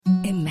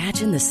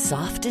Imagine the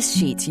softest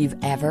sheets you've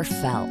ever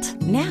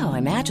felt. Now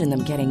imagine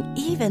them getting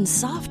even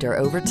softer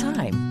over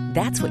time.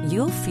 That's what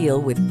you'll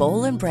feel with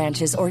Boll and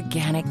Branch's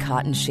organic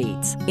cotton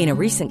sheets. In a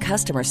recent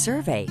customer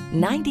survey,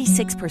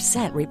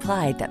 96%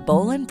 replied that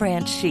Boll and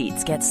Branch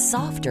sheets get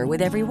softer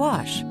with every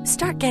wash.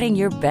 Start getting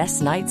your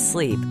best night's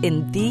sleep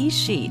in these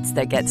sheets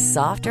that get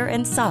softer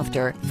and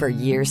softer for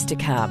years to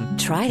come.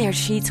 Try their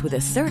sheets with a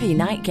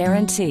 30-night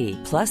guarantee.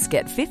 Plus,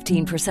 get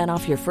 15%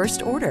 off your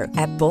first order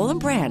at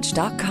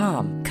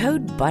bollandbranch.com.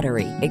 Code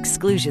BUTTERY.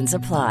 Exclusions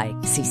apply.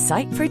 See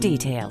site for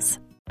details.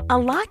 A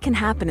lot can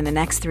happen in the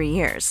next 3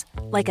 years.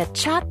 Like a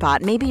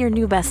chatbot may be your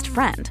new best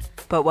friend.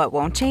 But what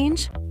won't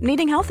change?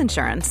 Needing health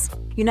insurance.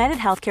 United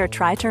Healthcare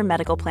Tri-Term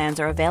Medical Plans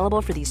are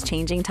available for these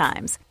changing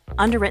times.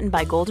 Underwritten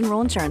by Golden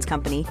Rule Insurance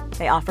Company,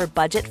 they offer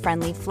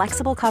budget-friendly,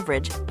 flexible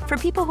coverage for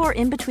people who are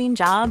in between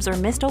jobs or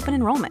missed open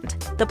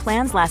enrollment. The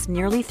plans last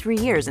nearly 3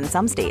 years in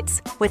some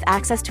states, with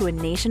access to a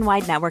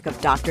nationwide network of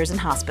doctors and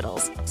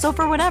hospitals. So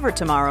for whatever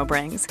tomorrow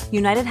brings,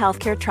 United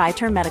Healthcare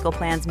Tri-Term Medical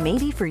Plans may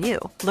be for you.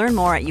 Learn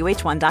more at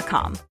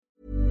uh1.com.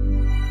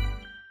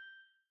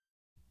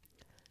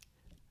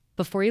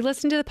 Before you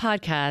listen to the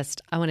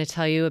podcast, I want to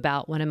tell you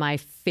about one of my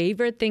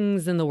favorite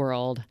things in the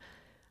world,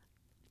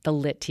 the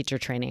LIT teacher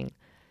training.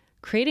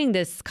 Creating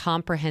this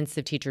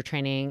comprehensive teacher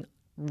training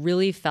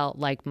really felt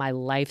like my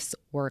life's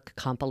work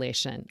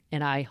compilation,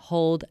 and I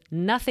hold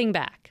nothing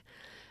back.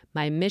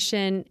 My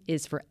mission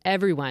is for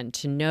everyone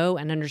to know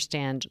and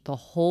understand the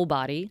whole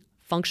body,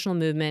 functional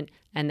movement,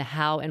 and the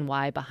how and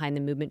why behind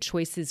the movement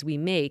choices we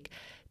make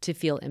to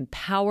feel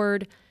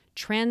empowered,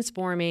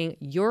 transforming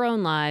your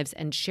own lives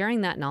and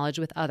sharing that knowledge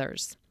with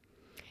others.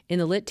 In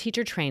the LIT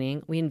teacher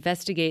training, we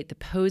investigate the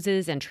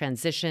poses and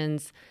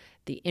transitions,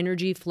 the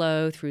energy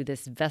flow through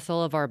this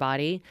vessel of our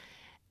body,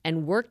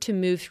 and work to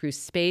move through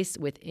space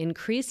with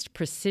increased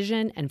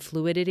precision and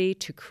fluidity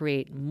to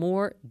create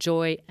more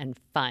joy and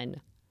fun.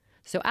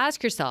 So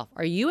ask yourself,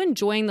 are you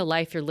enjoying the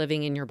life you're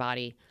living in your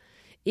body?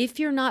 If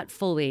you're not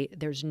fully,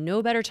 there's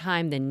no better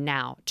time than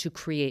now to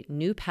create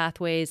new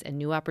pathways and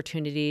new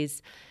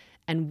opportunities.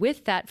 And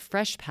with that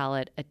fresh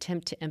palette,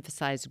 attempt to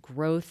emphasize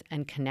growth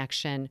and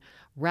connection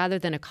rather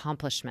than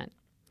accomplishment.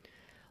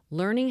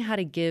 Learning how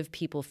to give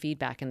people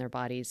feedback in their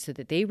bodies so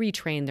that they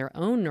retrain their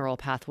own neural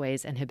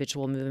pathways and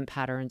habitual movement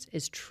patterns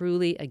is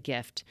truly a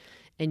gift,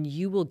 and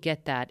you will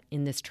get that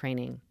in this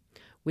training.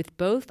 With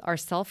both our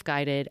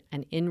self-guided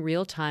and in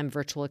real-time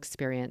virtual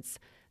experience,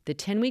 the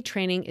 10-week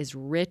training is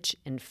rich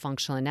in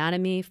functional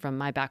anatomy from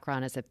my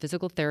background as a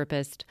physical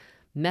therapist,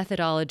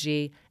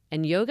 methodology,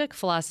 and yogic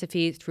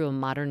philosophy through a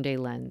modern-day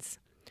lens.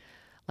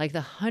 Like the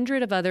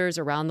 100 of others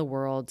around the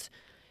world,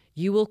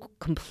 you will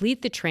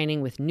complete the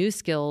training with new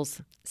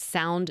skills,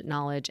 sound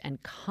knowledge,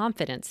 and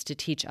confidence to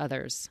teach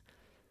others.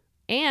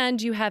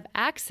 And you have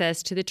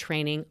access to the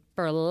training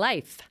for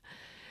life.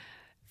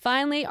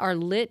 Finally, our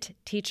LIT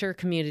teacher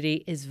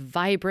community is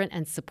vibrant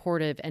and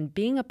supportive, and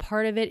being a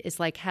part of it is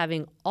like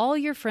having all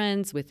your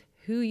friends with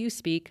who you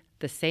speak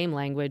the same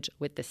language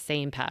with the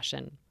same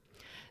passion.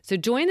 So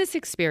join this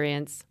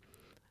experience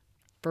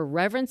for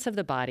reverence of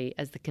the body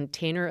as the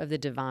container of the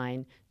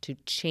divine to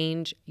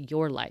change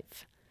your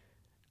life.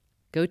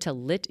 Go to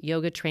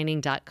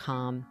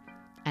lityogatraining.com,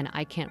 and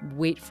I can't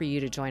wait for you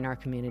to join our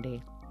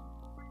community.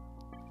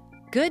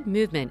 Good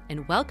movement,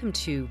 and welcome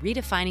to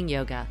Redefining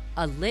Yoga,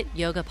 a LIT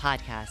yoga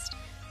podcast,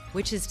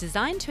 which is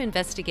designed to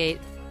investigate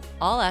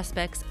all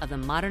aspects of the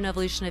modern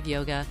evolution of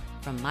yoga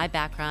from my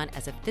background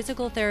as a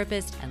physical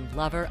therapist and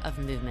lover of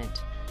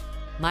movement.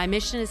 My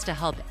mission is to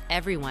help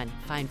everyone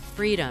find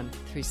freedom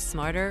through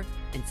smarter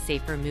and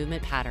safer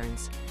movement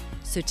patterns,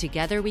 so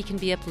together we can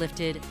be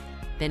uplifted,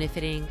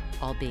 benefiting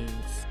all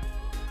beings.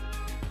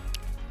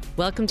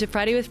 Welcome to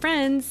Friday with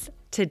Friends.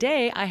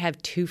 Today, I have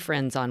two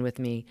friends on with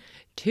me,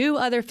 two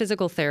other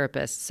physical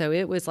therapists. So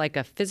it was like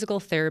a physical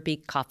therapy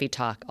coffee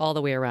talk all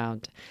the way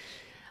around.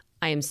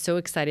 I am so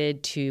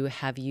excited to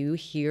have you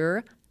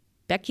hear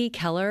Becky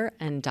Keller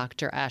and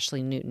Dr.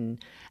 Ashley Newton.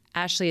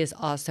 Ashley is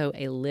also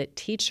a LIT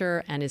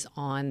teacher and is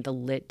on the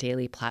LIT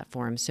Daily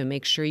platform. So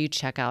make sure you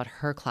check out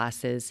her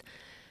classes,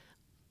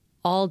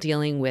 all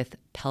dealing with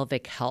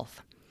pelvic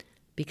health,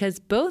 because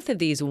both of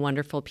these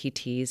wonderful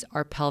PTs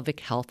are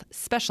pelvic health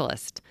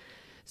specialists.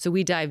 So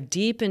we dive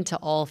deep into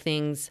all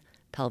things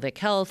pelvic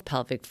health,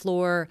 pelvic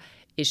floor,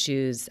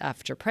 issues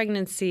after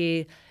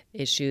pregnancy,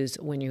 issues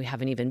when you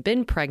haven't even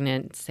been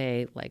pregnant,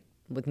 say like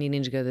with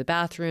needing to go to the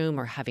bathroom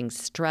or having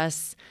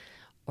stress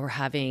or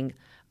having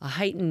a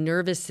heightened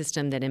nervous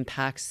system that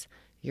impacts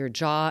your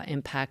jaw,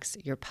 impacts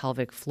your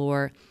pelvic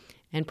floor,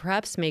 and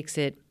perhaps makes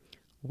it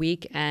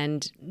weak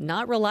and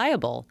not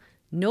reliable.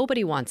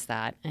 Nobody wants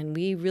that, and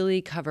we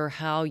really cover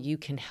how you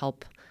can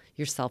help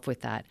yourself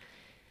with that.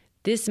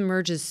 This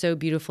merges so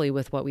beautifully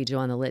with what we do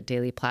on the LIT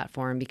Daily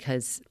platform,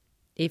 because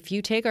if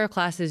you take our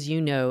classes, you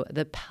know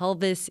the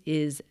pelvis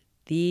is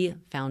the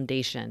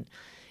foundation.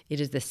 It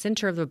is the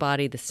center of the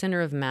body, the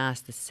center of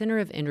mass, the center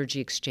of energy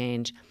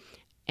exchange,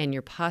 and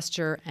your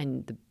posture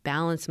and the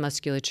balanced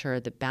musculature,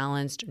 the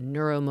balanced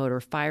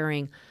neuromotor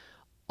firing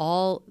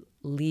all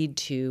lead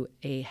to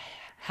a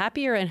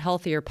happier and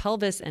healthier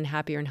pelvis and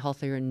happier and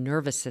healthier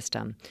nervous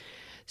system.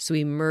 So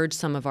we merge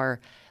some of our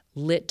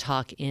lit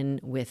talk in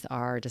with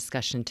our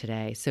discussion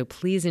today. So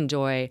please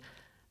enjoy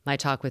my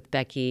talk with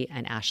Becky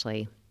and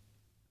Ashley.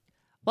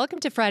 Welcome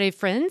to Friday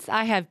Friends.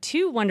 I have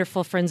two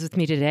wonderful friends with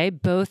me today,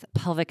 both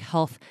pelvic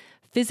health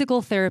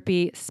physical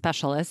therapy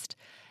specialists.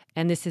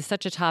 And this is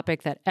such a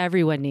topic that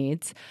everyone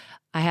needs.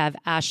 I have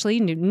Ashley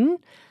Newton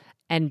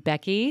and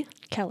Becky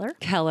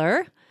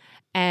Keller,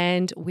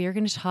 and we're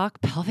going to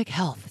talk pelvic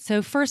health.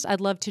 So first, I'd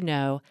love to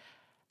know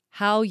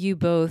how you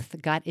both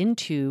got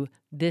into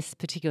this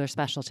particular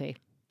specialty.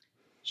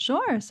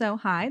 Sure. So,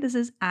 hi, this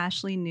is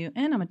Ashley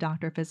Newton. I'm a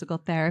doctor of physical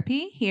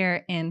therapy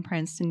here in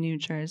Princeton, New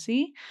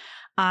Jersey.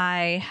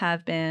 I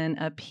have been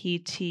a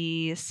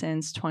PT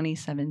since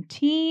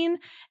 2017,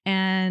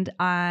 and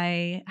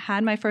I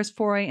had my first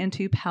foray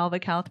into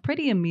pelvic health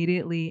pretty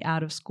immediately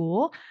out of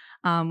school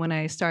when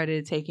I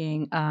started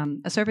taking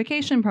a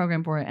certification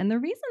program for it. And the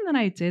reason that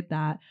I did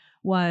that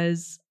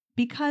was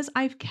because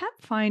I've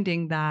kept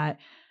finding that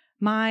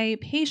my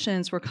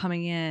patients were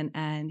coming in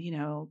and,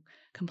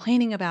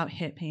 complaining about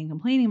hip pain,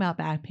 complaining about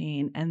back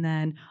pain, and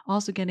then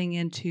also getting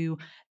into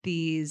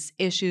these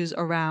issues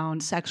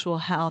around sexual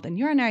health and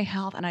urinary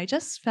health. And I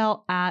just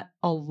felt at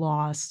a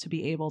loss to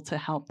be able to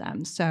help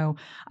them. So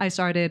I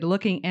started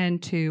looking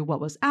into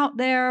what was out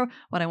there,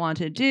 what I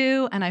wanted to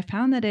do, and I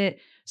found that it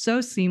so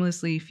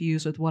seamlessly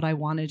fused with what I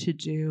wanted to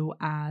do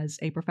as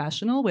a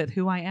professional, with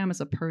who I am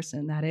as a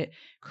person, that it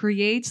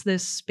creates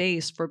this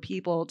space for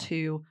people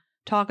to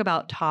talk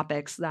about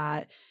topics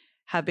that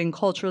have been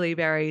culturally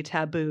very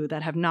taboo,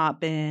 that have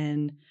not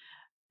been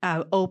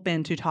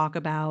open to talk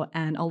about,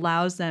 and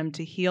allows them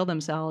to heal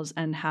themselves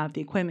and have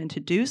the equipment to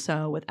do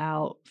so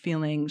without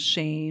feeling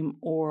shame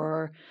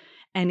or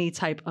any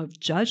type of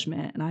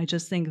judgment. And I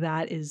just think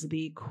that is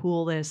the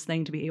coolest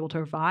thing to be able to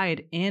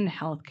provide in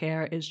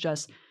healthcare, is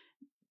just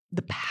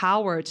the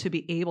power to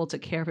be able to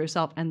care for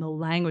yourself and the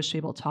language to be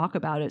able to talk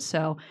about it.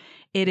 So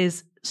it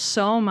is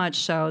so much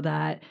so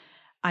that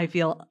I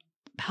feel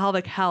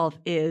pelvic health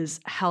is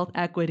health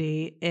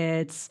equity.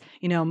 It's,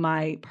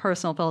 my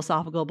personal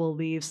philosophical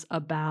beliefs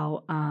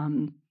about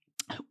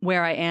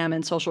where I am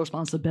and social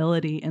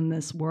responsibility in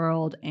this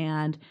world,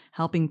 and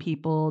helping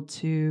people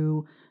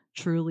to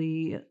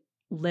truly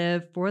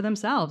live for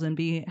themselves and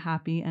be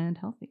happy and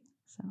healthy.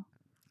 So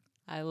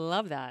I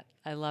love that.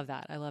 I love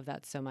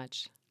that so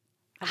much.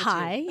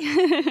 Hi,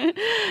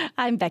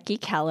 I'm Becky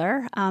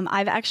Keller.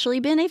 I've actually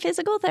been a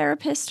physical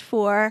therapist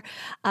for,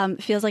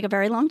 feels like a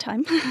very long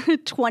time,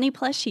 20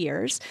 plus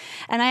years.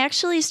 And I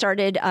actually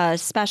started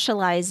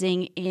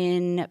specializing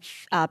in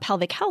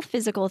pelvic health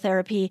physical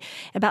therapy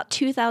about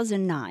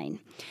 2009.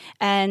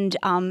 And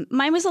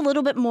mine was a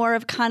little bit more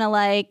of kind of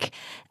like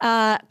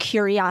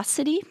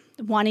curiosity,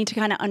 wanting to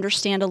kind of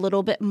understand a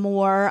little bit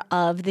more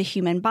of the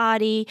human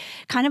body,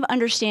 kind of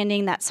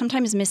understanding that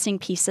sometimes missing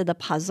piece of the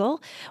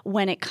puzzle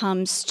when it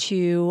comes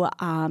to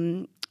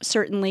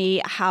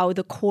certainly how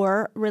the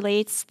core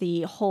relates,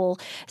 the whole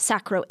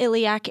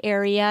sacroiliac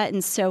area.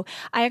 And so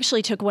I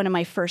actually took one of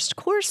my first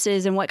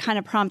courses, and what kind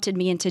of prompted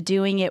me into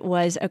doing it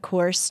was a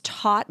course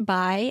taught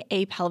by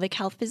a pelvic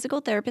health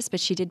physical therapist, but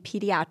she did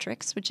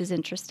pediatrics, which is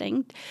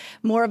interesting,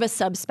 more of a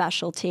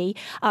subspecialty.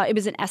 It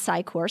was an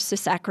SI course, a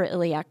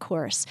sacroiliac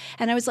course.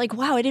 And I was like,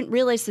 wow, I didn't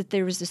realize that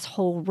there was this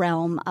whole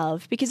realm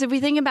of, because if we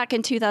think back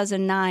in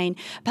 2009,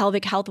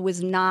 pelvic health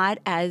was not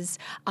as,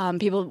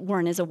 people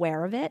weren't as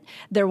aware of it.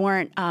 There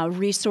weren't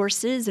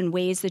resources and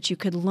ways that you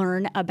could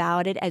learn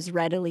about it as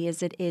readily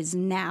as it is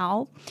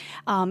now.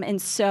 And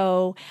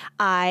so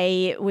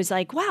I was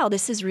like, wow,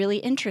 this is really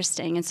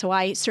interesting. And so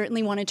I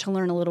certainly wanted to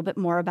learn a little bit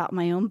more about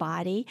my own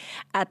body.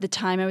 At the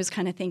time, I was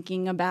kind of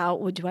thinking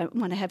about, well, do I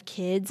want to have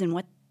kids, and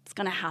what's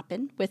going to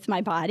happen with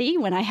my body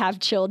when I have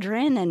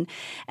children,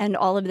 and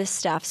all of this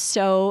stuff.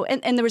 So,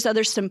 and there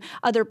was some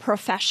other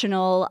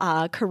professional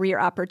career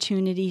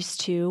opportunities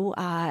too.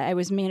 I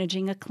was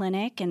managing a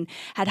clinic and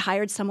had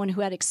hired someone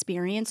who had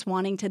experience,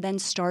 wanting to then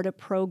start a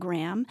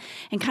program,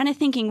 and kind of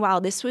thinking, wow,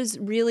 this was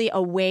really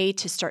a way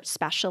to start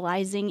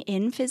specializing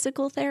in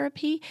physical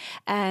therapy,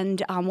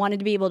 and wanted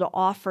to be able to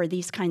offer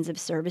these kinds of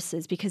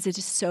services because it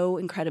is so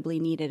incredibly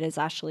needed, as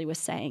Ashley was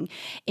saying,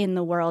 in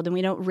the world. And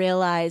we don't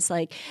realize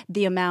like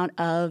the amount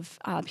of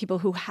people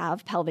who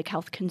have pelvic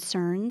health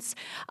concerns.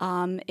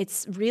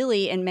 It's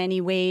really, in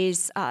many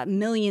ways,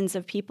 millions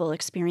of people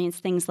experience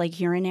things like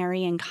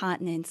urinary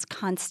incontinence,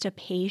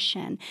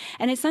 constipation.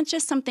 And it's not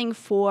just something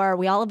for,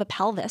 we all have a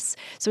pelvis,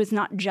 so it's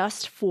not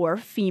just for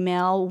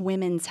female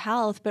women's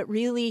health, but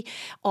really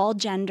all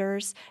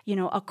genders,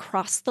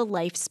 across the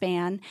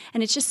lifespan.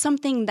 And it's just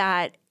something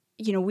that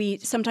we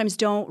sometimes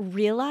don't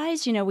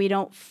realize, we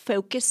don't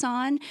focus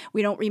on,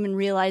 we don't even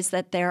realize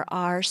that there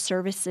are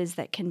services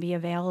that can be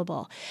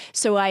available.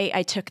 So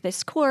I took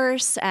this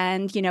course,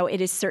 and,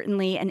 it is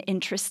certainly an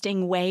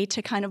interesting way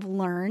to kind of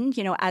learn.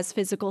 As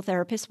physical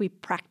therapists, we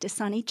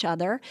practice on each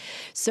other.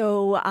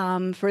 So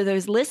for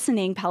those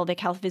listening, pelvic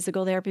health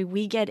physical therapy,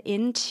 we get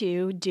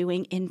into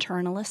doing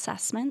internal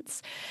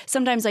assessments.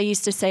 Sometimes I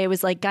used to say it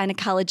was like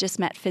gynecologist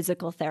met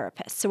physical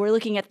therapist. So we're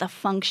looking at the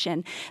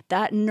function,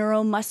 that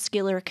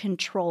neuromuscular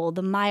control,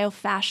 the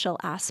myofascial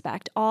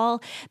aspect,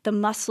 all the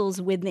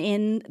muscles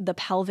within the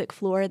pelvic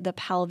floor, the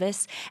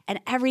pelvis, and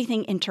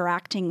everything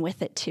interacting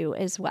with it too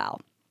as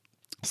well.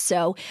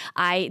 So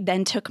I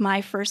then took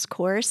my first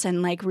course,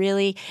 and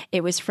really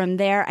it was from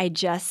there I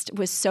just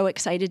was so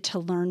excited to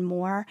learn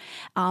more.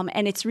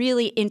 And it's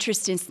really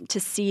interesting to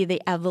see the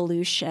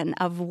evolution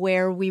of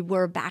where we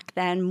were back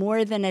then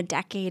more than a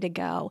decade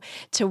ago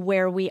to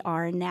where we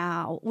are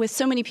now, with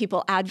so many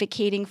people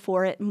advocating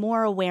for it,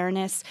 more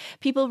awareness,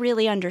 people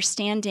really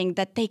understanding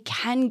that they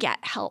can get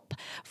help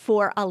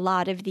for a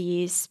lot of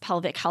these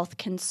pelvic health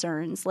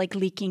concerns, like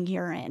leaking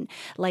urine,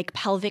 like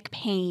pelvic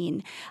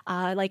pain,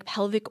 like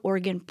pelvic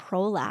organ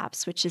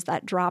prolapse, which is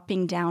that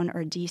dropping down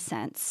or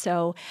descent.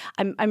 So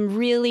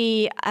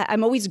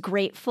I'm always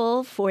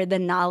grateful for the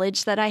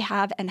knowledge that I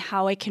have and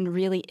how I can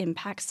really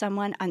impact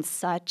someone on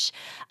such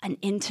an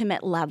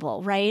intimate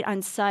level, right?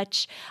 On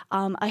such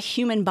a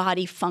human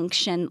body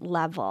function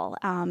level.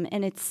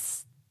 And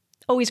it's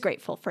always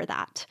grateful for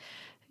that.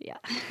 Yeah.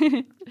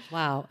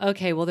 Wow.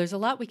 Okay. Well, there's a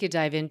lot we could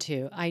dive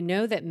into. I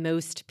know that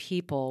most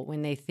people,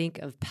 when they think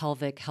of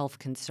pelvic health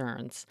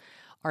concerns,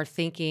 are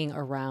thinking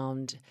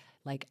around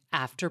like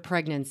after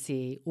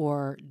pregnancy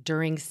or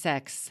during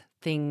sex,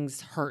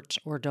 things hurt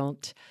or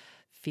don't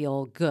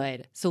feel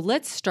good. So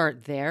let's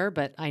start there,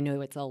 but I know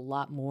it's a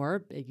lot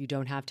more. You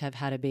don't have to have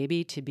had a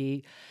baby to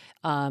be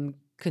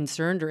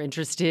concerned or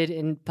interested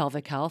in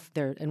pelvic health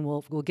there, and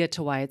we'll get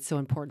to why it's so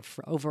important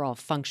for overall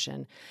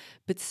function.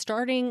 But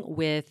starting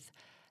with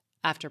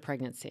after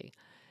pregnancy,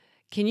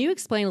 can you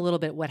explain a little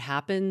bit what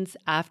happens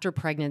after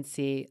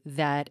pregnancy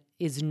that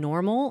is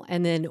normal,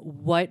 and then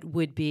what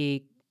would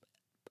be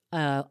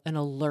an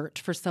alert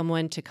for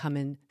someone to come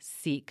and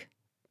seek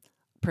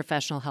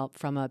professional help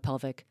from a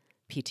pelvic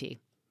PT?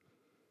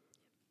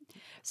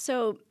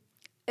 So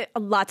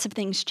lots of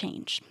things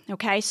change,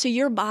 okay? So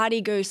your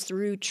body goes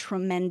through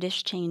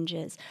tremendous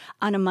changes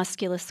on a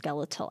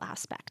musculoskeletal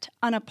aspect,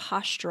 on a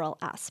postural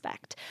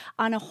aspect,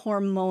 on a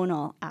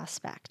hormonal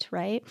aspect,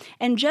 right?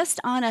 And just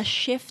on a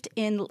shift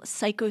in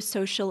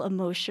psychosocial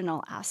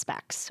emotional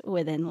aspects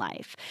within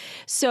life.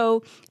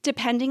 So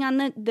depending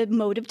on the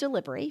mode of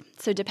delivery,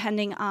 so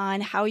depending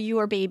on how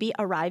your baby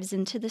arrives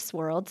into this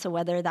world, so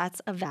whether that's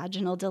a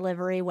vaginal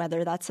delivery,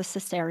 whether that's a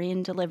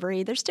cesarean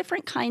delivery, there's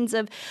different kinds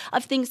of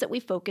things that we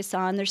focus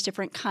on. There's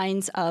different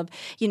kinds of,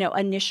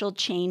 initial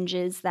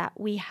changes that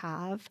we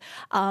have.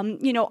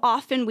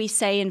 Often we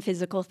say in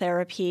physical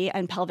therapy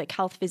and pelvic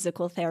health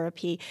physical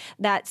therapy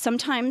that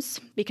sometimes,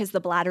 because the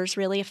bladder's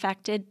really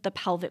affected, the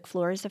pelvic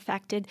floor is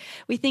affected,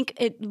 we think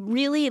it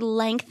really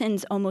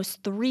lengthens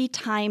almost 3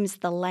 times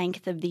the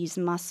length of these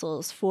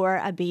muscles for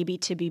a baby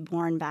to be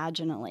born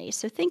vaginally.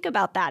 So think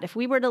about that. If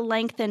we were to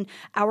lengthen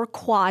our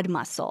quad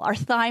muscle, our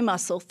thigh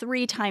muscle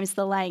 3 times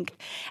the length,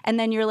 and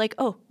then you're like,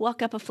 oh,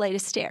 walk up a flight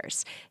of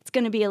stairs, it's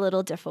going to be a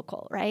little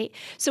difficult, right?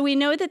 So we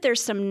know that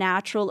there's some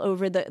natural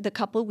over the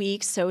couple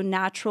weeks, so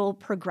natural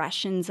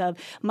progressions of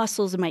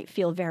muscles might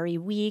feel very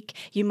weak.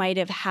 You might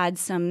have had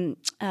some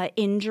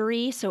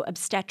injury, so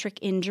obstetric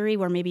injury,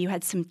 where maybe you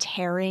had some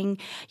tearing.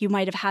 You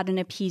might have had an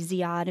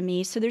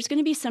episiotomy. So there's going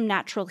to be some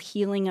natural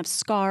healing of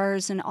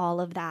scars and all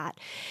of that.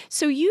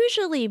 So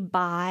usually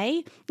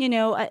by,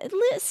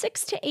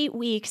 6 to 8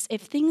 weeks,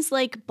 if things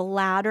like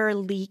bladder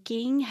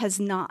leaking has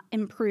not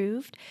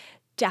improved,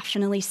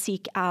 definitely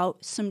seek out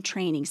some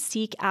training.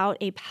 Seek out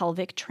a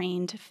pelvic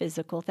trained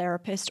physical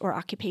therapist or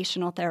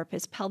occupational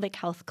therapist, pelvic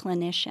health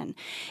clinician.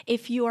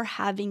 If you are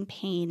having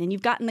pain and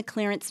you've gotten the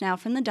clearance now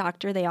from the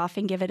doctor, they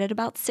often give it at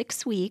about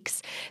 6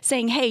 weeks,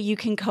 saying, hey, you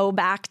can go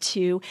back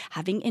to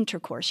having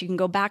intercourse. You can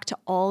go back to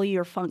all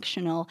your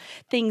functional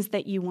things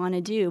that you want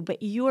to do,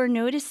 but you are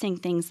noticing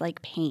things like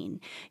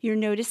pain. You're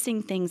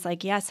noticing things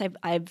like, yes,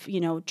 I've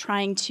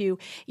trying to,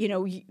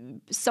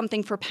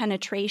 something for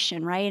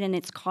penetration, right? And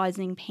it's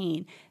causing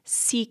pain.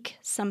 Seek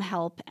some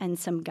help and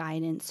some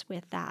guidance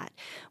with that.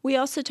 We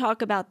also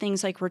talk about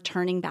things like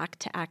returning back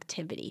to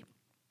activity.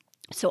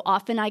 So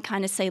often I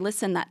kind of say,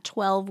 listen, that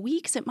 12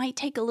 weeks, it might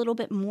take a little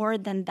bit more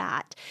than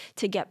that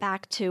to get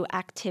back to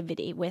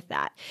activity with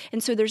that.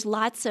 And so there's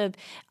lots of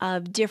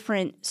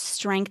different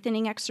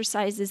strengthening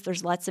exercises.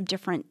 There's lots of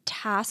different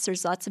tasks.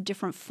 There's lots of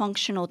different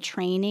functional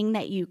training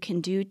that you can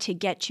do to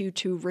get you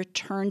to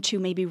return to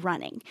maybe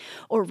running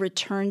or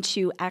return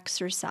to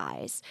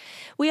exercise.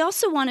 We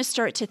also want to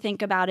start to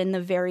think about in the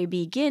very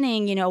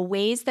beginning,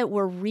 ways that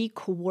we're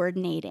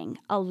re-coordinating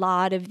a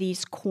lot of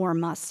these core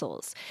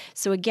muscles.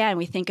 So again,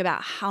 we think about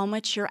about how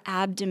much your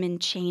abdomen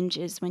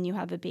changes when you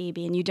have a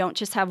baby. And you don't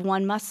just have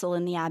one muscle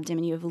in the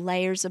abdomen, you have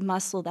layers of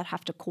muscle that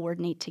have to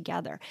coordinate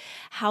together.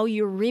 How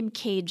your rib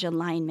cage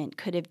alignment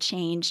could have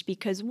changed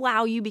because,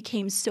 wow, you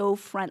became so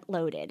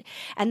front-loaded.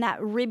 And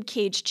that rib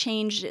cage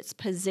changed its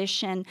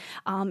position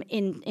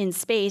in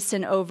space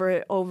and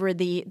over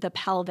the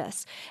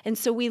pelvis. And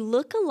so we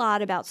look a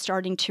lot about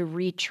starting to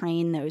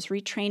retraining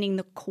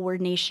the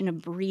coordination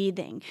of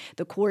breathing,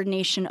 the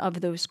coordination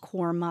of those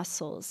core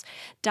muscles.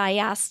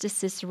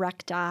 Diastasis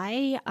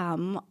recti,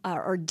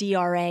 or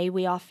DRA,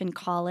 we often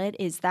call it,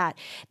 is that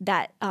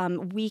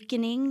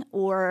weakening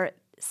or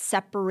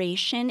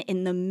separation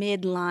in the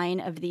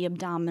midline of the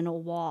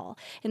abdominal wall.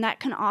 And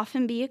that can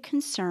often be a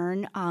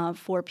concern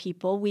for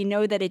people. We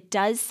know that it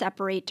does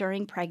separate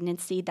during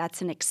pregnancy.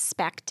 That's an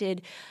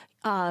expected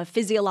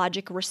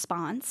physiologic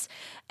response.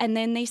 And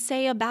then they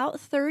say about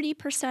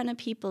 30% of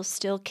people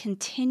still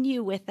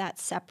continue with that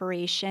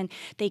separation.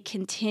 They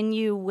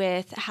continue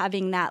with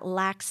having that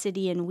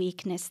laxity and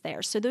weakness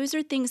there. So those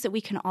are things that we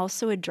can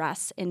also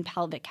address in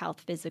pelvic health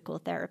physical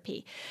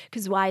therapy.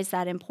 Because why is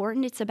that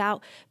important? It's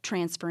about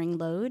transferring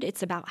load.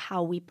 It's about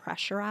how we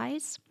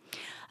pressurize.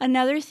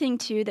 Another thing,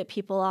 too, that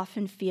people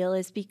often feel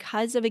is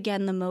because of,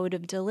 again, the mode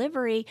of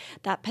delivery,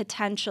 that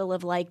potential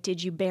of like,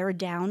 did you bear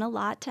down a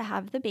lot to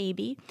have the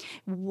baby?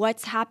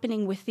 What's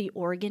happening with the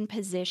organ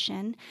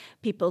position?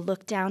 People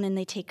look down and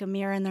they take a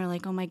mirror and they're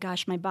like, oh my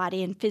gosh, my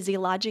body and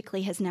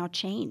physiologically has now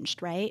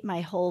changed, right?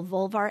 My whole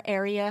vulvar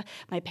area,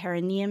 my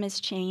perineum has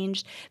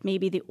changed.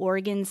 Maybe the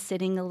organ's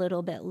sitting a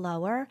little bit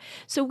lower.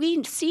 So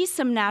we see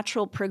some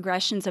natural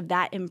progressions of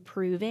that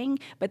improving,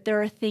 but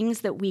there are things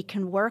that we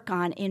can work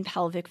on in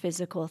pelvic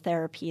physical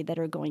therapy that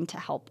are going to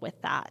help with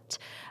that.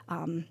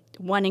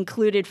 One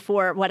included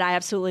for what I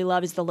absolutely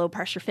love is the low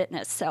pressure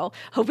fitness. So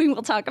hoping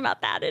we'll talk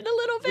about that in a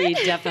little bit. We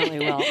definitely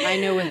will. I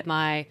know with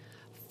my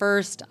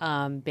first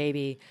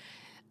baby,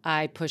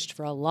 I pushed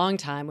for a long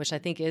time, which I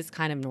think is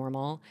kind of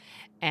normal.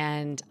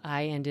 And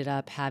I ended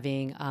up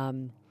having,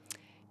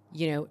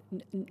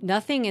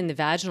 nothing in the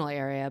vaginal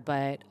area,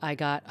 but I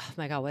got, oh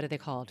my God, what are they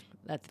called?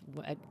 That's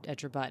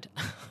at your butt.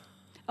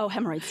 Oh,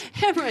 hemorrhoids.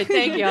 Hemorrhoid,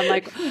 thank you. I'm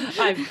like,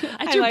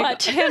 at your butt.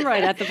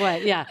 Hemorrhoid at the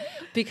butt, yeah.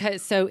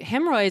 Because so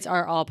hemorrhoids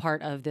are all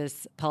part of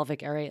this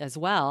pelvic area as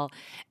well.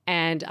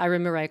 And I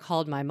remember I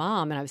called my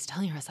mom and I was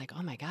telling her, I was like,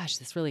 oh my gosh,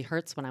 this really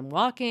hurts when I'm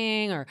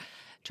walking or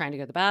trying to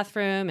go to the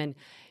bathroom. And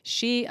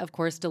she, of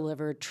course,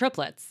 delivered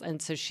triplets.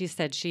 And so she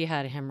said she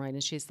had a hemorrhoid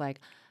and she's like,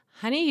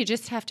 honey, you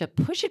just have to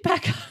push it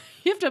back up.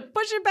 You have to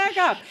push it back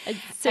up.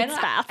 6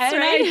 baths, and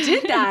right? I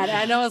did that.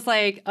 And I was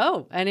like,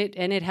 oh, and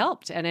it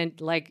helped. And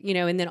it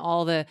and then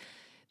all the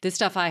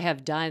stuff I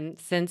have done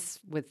since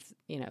with,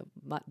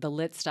 the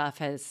lit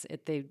stuff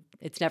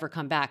it's never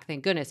come back,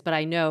 thank goodness. But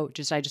I know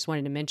I just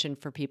wanted to mention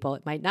for people,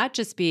 it might not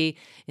just be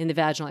in the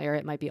vaginal area,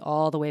 it might be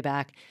all the way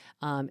back.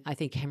 I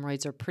think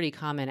hemorrhoids are pretty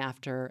common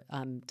after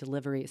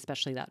delivery,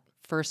 especially that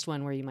first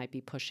one where you might be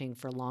pushing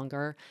for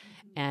longer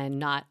and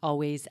not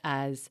always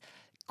as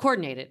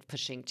coordinated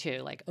pushing too,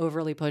 like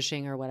overly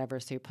pushing or whatever.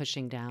 So you're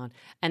pushing down.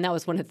 And that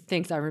was one of the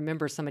things I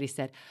remember somebody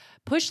said,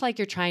 push like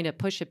you're trying to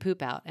push a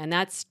poop out. And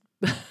that's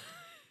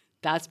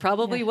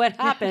probably what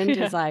happened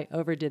is I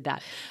overdid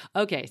that.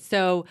 Okay.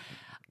 So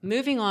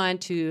moving on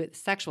to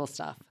sexual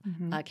stuff.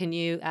 Can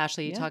you,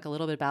 Ashley, talk a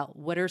little bit about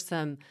what are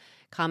some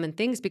common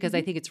things? Because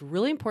I think it's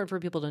really important for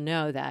people to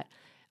know that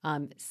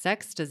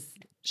sex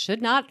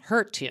should not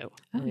hurt you.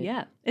 Oh,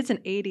 yeah. It's an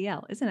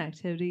ADL. It's an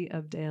activity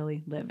of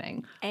daily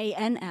living.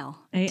 ANL.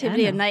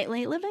 Activity of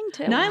nightly living,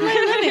 too. Nightly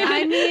living.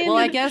 I mean. Well,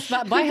 I guess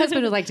my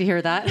husband would like to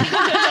hear that.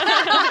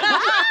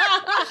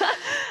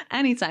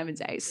 Any time of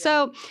day.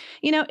 So,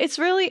 it's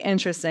really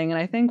interesting. And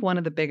I think one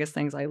of the biggest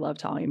things I love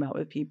talking about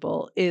with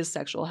people is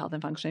sexual health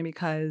and functioning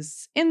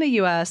because in the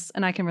US,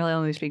 and I can really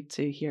only speak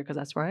to here because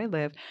that's where I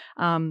live,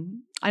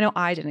 I know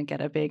I didn't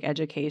get a big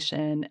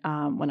education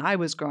when I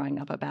was growing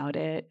up about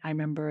it. I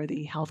remember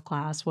the health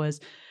class was,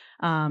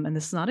 and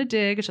this is not a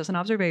dig, it's just an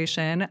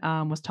observation,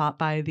 was taught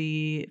by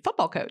the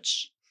football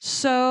coach.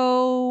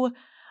 So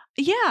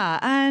yeah,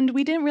 and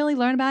we didn't really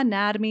learn about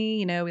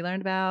anatomy. We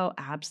learned about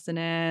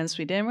abstinence.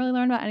 We didn't really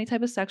learn about any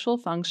type of sexual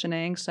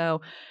functioning.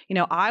 So,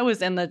 I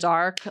was in the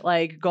dark,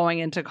 like going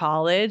into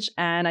college,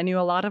 and I knew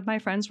a lot of my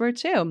friends were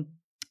too.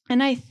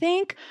 And I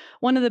think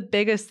one of the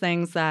biggest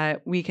things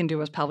that we can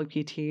do as pelvic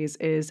PTs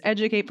is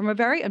educate from a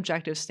very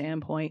objective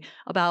standpoint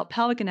about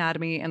pelvic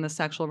anatomy and the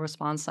sexual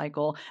response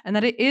cycle, and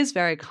that it is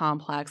very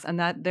complex, and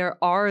that there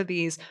are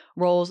these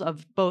roles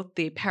of both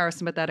the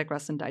parasympathetic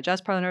rest and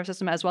digest part of the nervous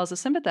system as well as the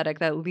sympathetic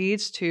that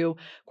leads to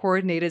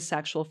coordinated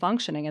sexual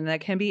functioning. And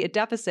that can be a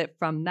deficit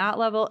from that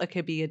level. It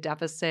could be a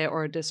deficit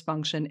or a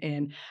dysfunction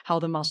in how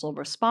the muscle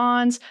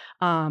responds,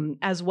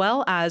 as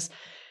well as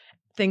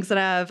things that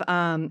have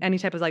any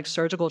type of like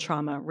surgical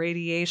trauma,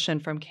 radiation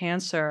from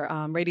cancer,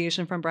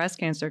 radiation from breast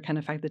cancer can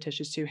affect the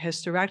tissues too,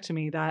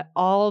 hysterectomy, that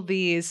all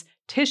these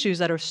tissues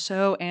that are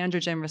so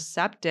androgen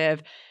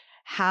receptive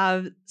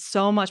have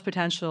so much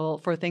potential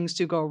for things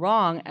to go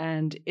wrong.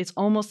 And it's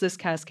almost this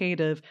cascade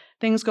of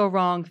things go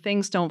wrong,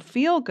 things don't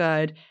feel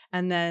good.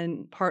 And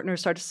then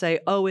partners start to say,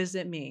 oh, is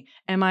it me?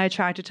 Am I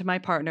attracted to my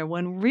partner?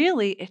 When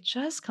really it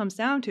just comes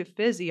down to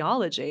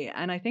physiology.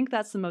 And I think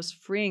that's the most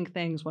freeing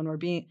thing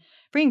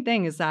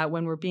is that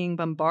when we're being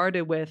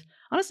bombarded with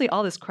honestly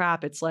all this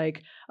crap, it's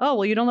like, oh,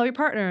 well, you don't love your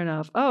partner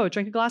enough. Oh,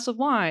 drink a glass of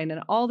wine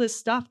and all this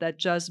stuff that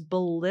just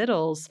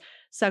belittles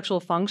sexual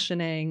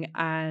functioning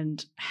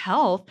and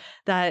health,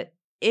 that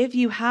if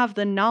you have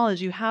the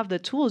knowledge, you have the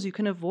tools, you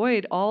can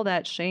avoid all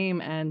that shame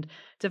and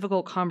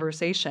difficult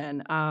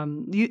conversation.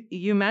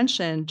 You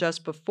mentioned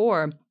just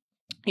before,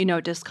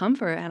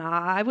 discomfort. And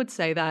I would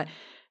say that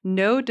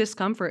no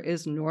discomfort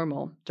is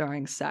normal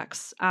during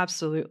sex.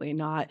 Absolutely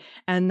not.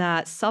 And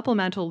that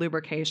supplemental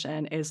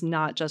lubrication is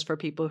not just for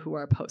people who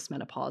are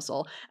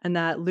postmenopausal, and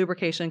that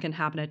lubrication can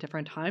happen at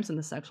different times in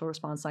the sexual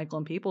response cycle,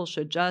 and people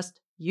should just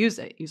use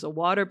it. Use a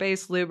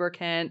water-based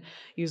lubricant,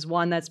 use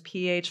one that's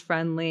pH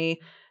friendly.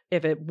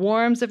 If it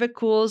warms, if it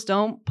cools,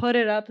 don't put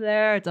it up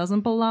there. It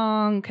doesn't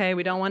belong. Okay.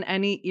 We don't want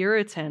any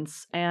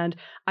irritants. And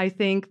I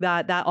think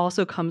that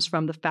also comes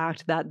from the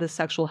fact that the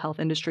sexual health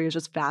industry is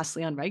just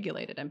vastly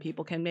unregulated, and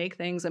people can make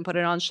things and put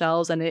it on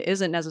shelves, and it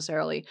isn't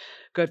necessarily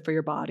good for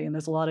your body. And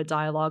there's a lot of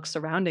dialogue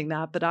surrounding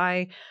that. But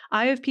I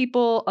have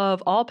people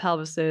of all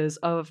pelvises,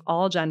 of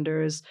all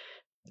genders.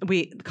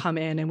 We come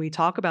in and we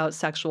talk about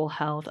sexual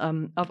health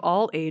of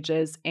all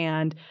ages,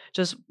 and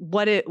just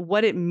what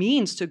it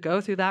means to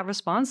go through that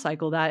response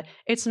cycle, that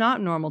it's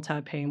not normal to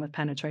have pain with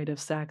penetrative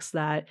sex,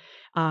 that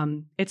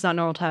it's not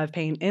normal to have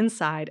pain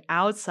inside,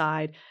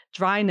 outside,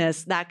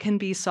 dryness that can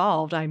be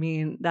solved. I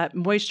mean, that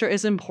moisture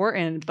is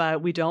important,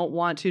 but we don't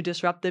want to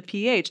disrupt the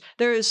pH.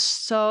 There is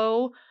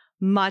so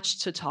much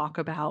to talk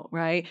about,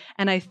 right?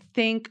 And I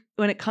think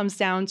when it comes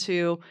down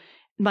to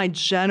my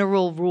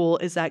general rule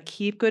is that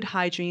keep good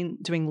hygiene,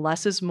 doing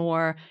less is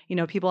more.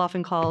 People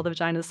often call the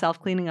vagina the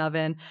self-cleaning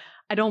oven.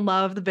 I don't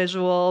love the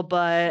visual,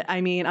 but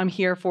I mean, I'm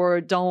here for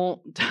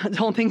don't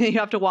think that you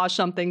have to wash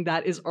something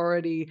that is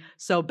already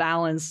so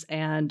balanced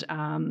and,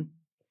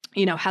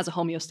 has a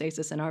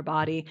homeostasis in our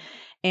body.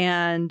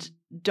 And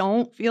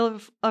don't feel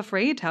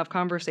afraid to have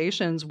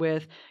conversations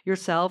with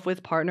yourself,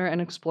 with partner, and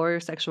explore your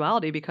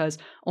sexuality, because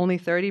only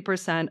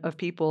 30% of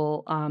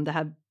people that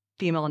have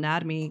female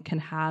anatomy can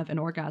have an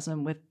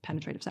orgasm with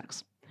penetrative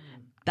sex.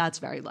 That's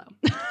very low.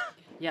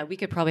 Yeah, we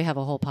could probably have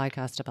a whole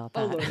podcast about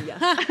that. Oh, Lord,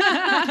 yes.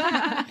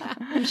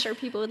 I'm sure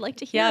people would like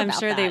to hear about that. I'm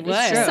sure they would.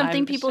 It's just something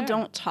I'm people sure.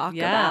 don't talk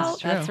Yeah,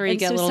 about. that's where you And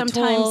get so little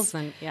sometimes tools.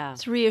 And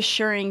it's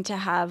reassuring to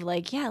have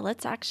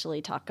let's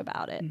actually talk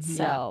about it.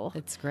 So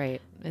it's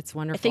great. It's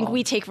wonderful. I think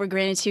we take for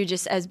granted too,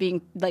 just as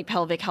being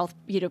pelvic health,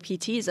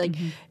 PTs,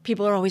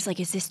 people are always like,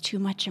 is this too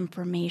much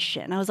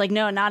information? I was like,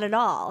 no, not at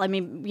all. I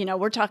mean,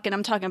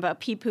 I'm talking about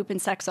pee, poop,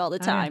 and sex all the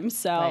time.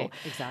 So right,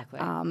 exactly.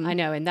 I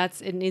know. And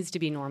it needs to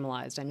be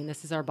normalized. I mean,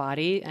 this is our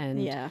body,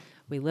 and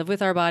we live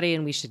with our body,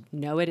 and we should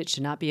know it. It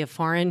should not be a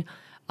foreign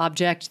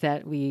object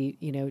that we,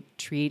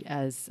 treat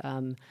as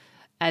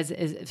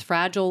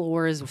fragile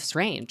or as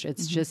strange.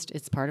 It's just,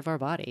 it's part of our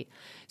body.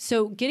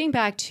 So getting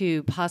back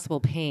to possible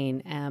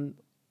pain,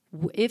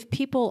 if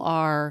people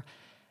are,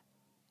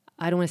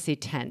 I don't want to say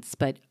tense,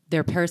 but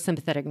their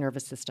parasympathetic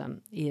nervous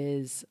system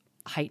is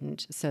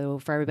heightened. So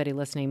for everybody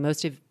listening,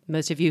 most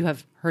of you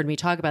have heard me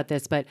talk about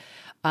this, but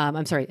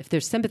I'm sorry, if their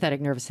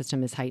sympathetic nervous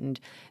system is heightened,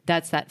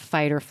 that's that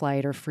fight or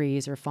flight or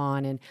freeze or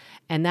fawn.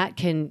 And that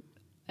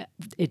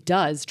it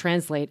does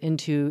translate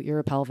into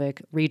your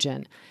pelvic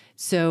region.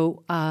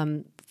 So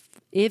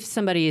if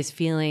somebody is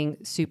feeling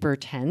super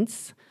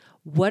tense,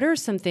 what are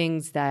some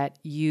things that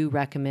you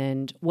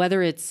recommend,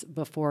 whether it's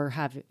before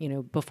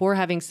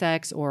having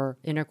sex or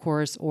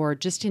intercourse or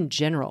just in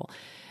general?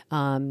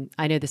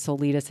 I know this will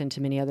lead us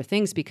into many other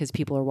things because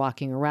people are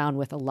walking around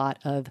with a lot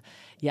of,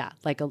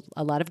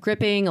 a lot of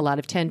gripping, a lot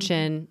of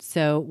tension.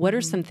 So what are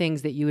some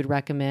things that you would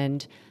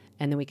recommend?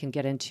 And then we can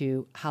get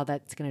into how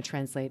that's going to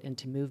translate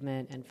into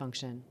movement and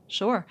function.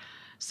 Sure.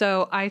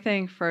 So I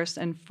think first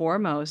and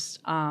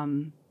foremost,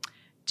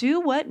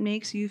 do what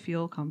makes you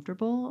feel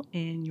comfortable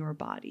in your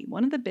body.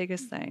 One of the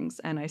biggest things,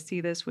 and I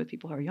see this with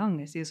people who are young,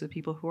 I see this with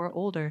people who are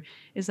older,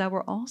 is that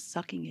we're all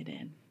sucking it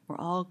in. We're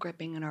all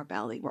gripping in our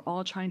belly. We're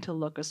all trying to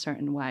look a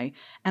certain way.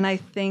 And I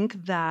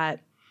think that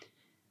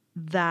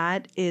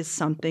is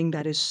something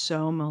that is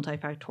so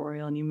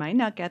multifactorial, and you might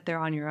not get there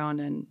on your own,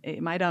 and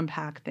it might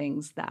unpack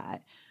things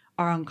that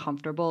are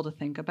uncomfortable to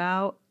think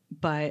about.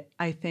 But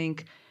I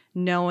think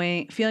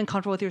feeling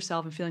comfortable with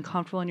yourself and feeling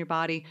comfortable in your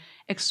body,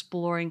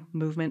 exploring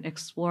movement,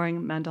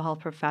 exploring mental health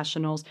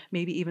professionals,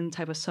 maybe even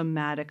type of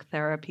somatic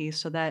therapy,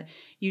 so that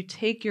you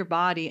take your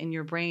body and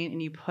your brain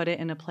and you put it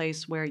in a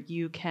place where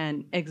you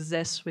can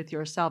exist with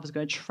yourself is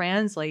going to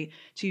translate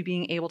to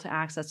being able to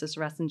access this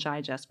rest and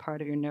digest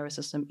part of your nervous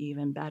system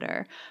even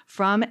better.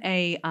 From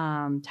a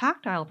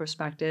tactile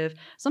perspective,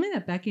 something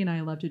that Becky and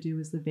I love to do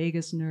is the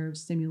vagus nerve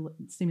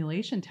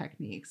stimulation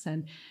techniques.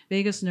 And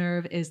vagus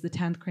nerve is the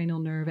 10th cranial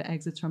nerve. It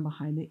exits from from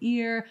behind the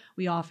ear.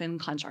 We often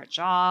clench our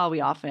jaw.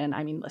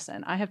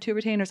 Listen, I have 2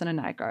 retainers and a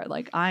night guard.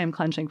 Like, I am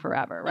clenching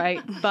forever,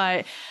 right?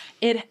 But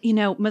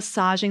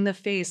massaging the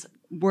face,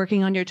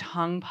 working on your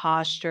tongue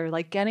posture,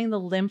 like getting the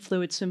lymph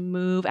fluid to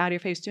move out of your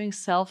face, doing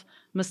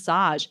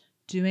self-massage,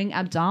 doing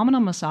abdominal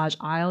massage,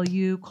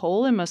 ILU,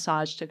 colon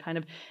massage to kind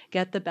of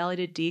get the belly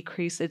to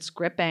decrease its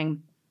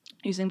gripping.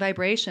 Using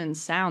vibration,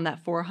 sound,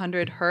 that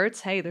 400 hertz,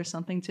 hey, there's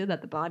something to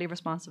that. The body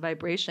responds to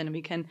vibration, and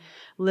we can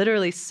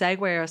literally segue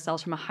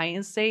ourselves from a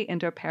heightened state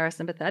into a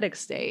parasympathetic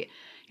state.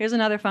 Here's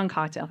another fun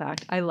cocktail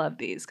fact. I love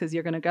these because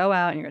you're going to go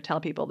out and you're going to tell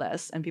people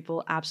this, and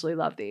people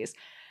absolutely love these.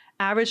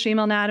 Average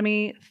female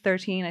anatomy,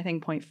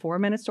 0.4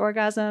 minutes to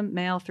orgasm,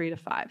 male 3 to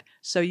 5.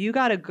 So you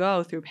got to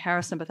go through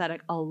parasympathetic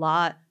a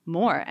lot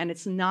more. And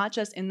it's not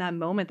just in that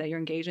moment that you're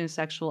engaging in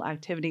sexual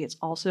activity. It's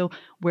also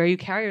where you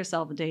carry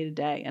yourself day to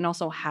day, and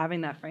also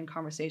having that frank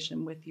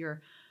conversation with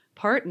your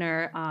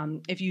partner.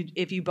 If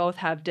you both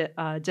have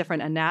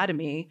different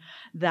anatomy,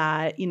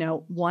 that,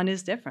 one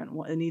is different.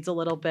 It needs a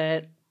little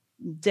bit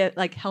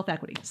like health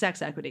equity,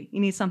 sex equity. You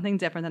need something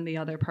different than the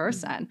other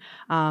person.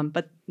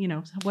 But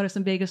what are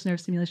some vagus nerve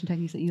stimulation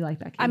techniques that you like,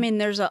 Becky? I mean,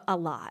 there's a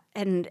lot.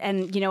 And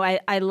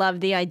I love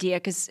the idea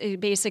because it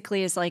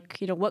basically is like,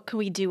 what can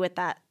we do with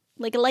that?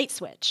 Like a light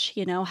switch,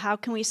 how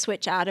can we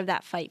switch out of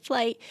that fight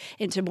flight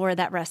into more of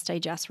that rest,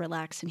 digest,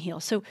 relax, and heal?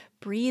 So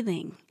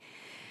breathing.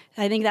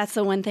 I think that's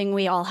the one thing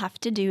we all have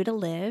to do to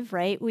live,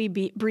 right? We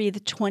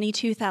breathe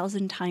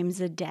 22,000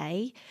 times a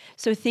day.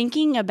 So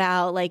thinking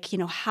about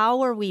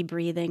how are we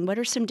breathing? What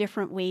are some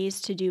different ways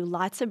to do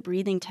lots of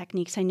breathing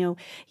techniques? I know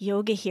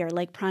yoga here,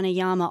 like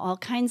pranayama, all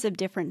kinds of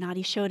different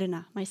nadi shodhana.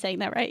 Am I saying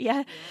that right?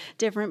 Yeah.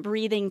 Different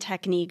breathing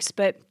techniques.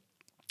 But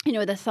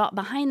the thought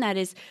behind that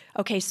is,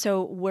 okay,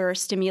 so we're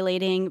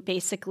stimulating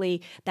basically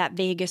that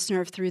vagus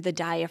nerve through the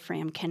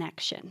diaphragm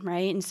connection,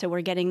 right? And so we're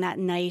getting that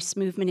nice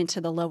movement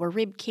into the lower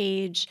rib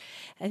cage.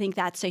 I think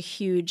that's a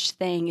huge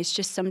thing. It's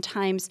just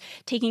sometimes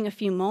taking a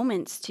few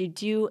moments to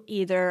do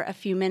either a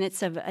few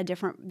minutes of a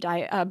different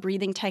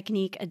breathing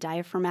technique, a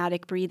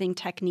diaphragmatic breathing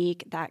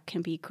technique, that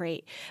can be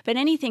great. But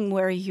anything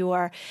where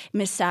you're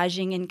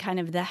massaging in kind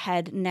of the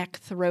head, neck,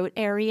 throat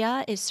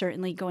area is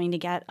certainly going to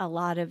get a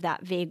lot of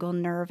that vagal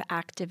nerve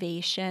activation.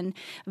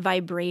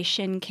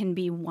 Vibration can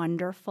be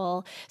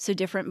wonderful. So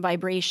different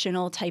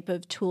vibrational type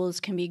of tools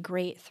can be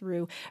great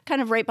through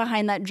kind of right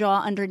behind that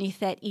jaw, underneath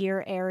that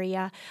ear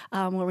area,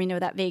 where we know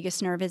that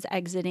vagus nerve is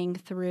exiting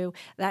through.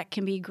 That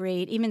can be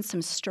great. Even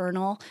some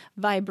sternal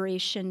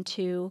vibration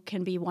too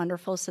can be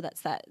wonderful. So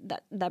that's that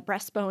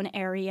breastbone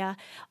area,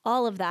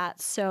 all of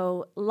that.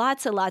 So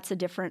lots of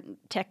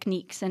different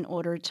techniques in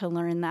order to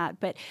learn that.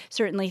 But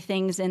certainly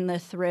things in the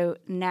throat,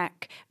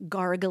 neck,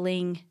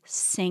 gargling,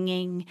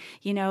 singing,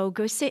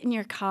 go sit in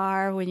your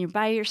car when you're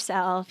by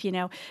yourself,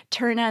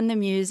 turn on the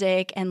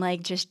music and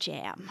just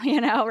jam,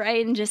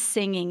 right? And just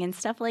singing and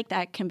stuff like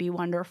that can be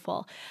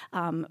wonderful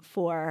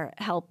for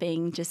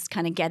helping just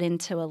kind of get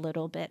into a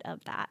little bit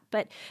of that.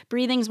 But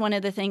breathing's one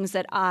of the things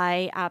that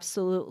I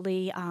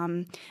absolutely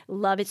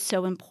love. It's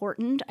so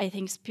important. I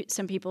think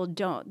some people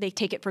they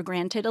take it for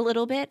granted a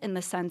little bit in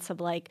the sense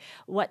of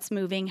what's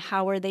moving,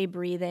 how are they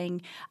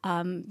breathing?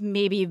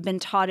 Maybe you've been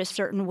taught a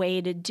certain way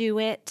to do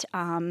it.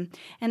 And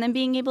then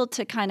being able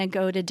to kind of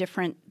go to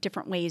different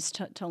ways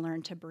to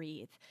learn to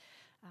breathe.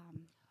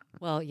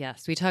 Well,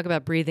 yes, we talk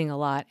about breathing a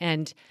lot.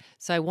 And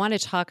so I want to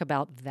talk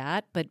about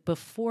that. But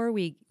before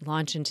we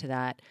launch into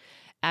that,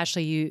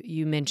 Ashley,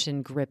 you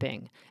mentioned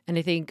gripping. And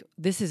I think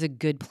this is a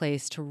good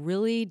place to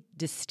really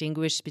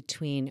distinguish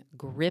between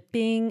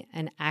gripping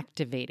and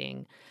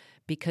activating,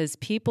 because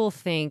people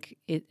think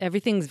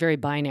everything's very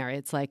binary.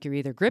 It's like you're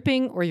either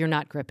gripping or you're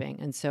not gripping.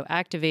 And so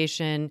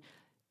activation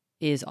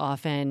is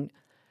often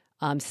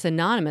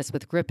synonymous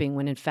with gripping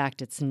when in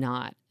fact it's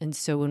not. And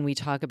so when we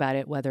talk about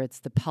it, whether it's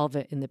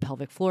in the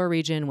pelvic floor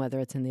region, whether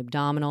it's in the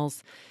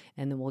abdominals,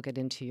 and then we'll get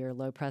into your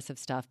low pressive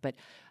stuff, but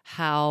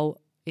how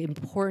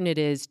important it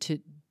is to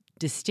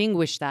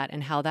distinguish that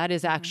and how that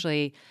is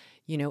actually,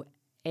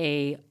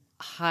 a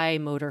high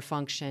motor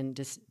function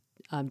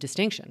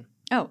distinction.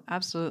 Oh,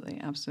 absolutely.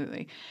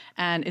 Absolutely.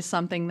 And it's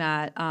something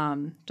that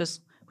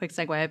just quick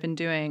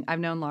segue, I've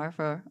known Laura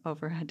for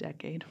over a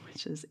decade,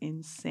 which is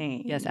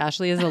insane. Yes,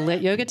 Ashley is a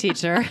lit yoga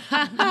teacher.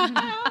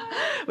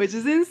 Which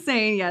is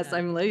insane. Yes, yeah.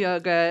 I'm a lit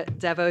yoga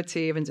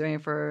devotee. I've been doing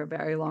it for a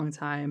very long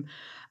time.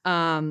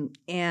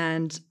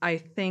 And I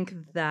think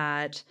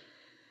that,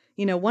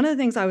 one of the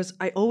things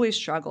I always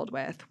struggled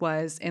with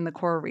was in the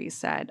core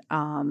reset.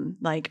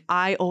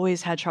 I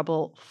always had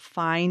trouble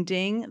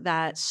finding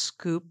that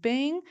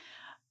scooping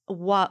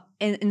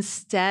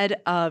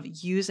instead of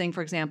using,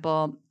 for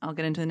example, I'll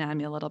get into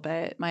anatomy a little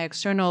bit, my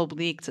external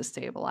oblique to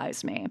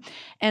stabilize me.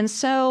 And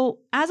so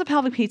as a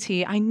pelvic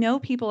PT, I know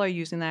people are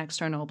using that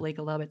external oblique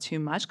a little bit too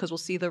much because we'll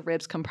see the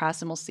ribs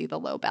compress and we'll see the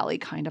low belly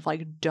kind of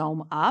like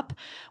dome up.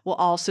 We'll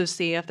also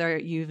see if they're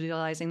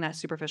utilizing that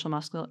superficial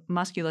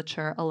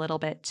musculature a little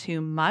bit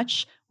too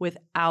much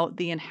without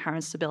the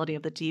inherent stability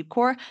of the deep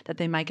core, that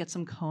they might get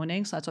some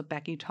coning. So that's what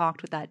Becky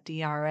talked with that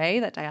DRA,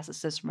 that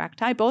diastasis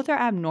recti. Both are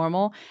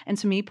abnormal and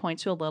to me point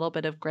to a little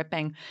bit of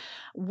gripping.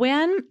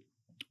 When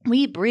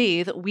we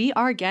breathe, we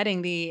are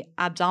getting the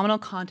abdominal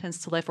contents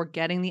to lift. We're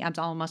getting the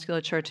abdominal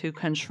musculature to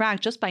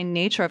contract just by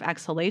nature of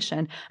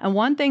exhalation. And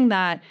one thing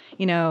that,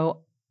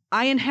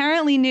 I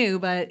inherently knew,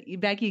 but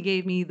Becky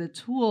gave me the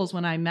tools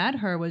when I met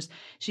her, was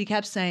she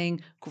kept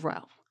saying,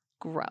 grow,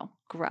 grow,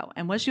 grow.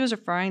 And what she was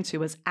referring to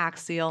was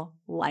axial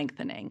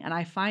lengthening. And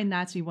I find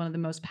that to be one of the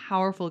most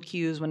powerful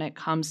cues when it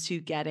comes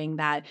to getting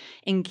that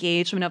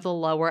engagement of the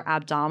lower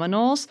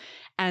abdominals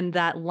and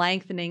that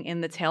lengthening in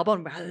the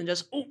tailbone, rather than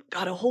just,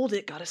 gotta hold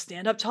it, gotta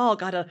stand up tall,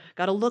 gotta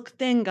look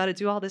thin, gotta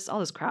do all this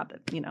crap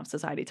that,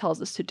 society tells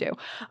us to do.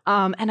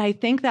 And I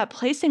think that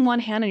placing one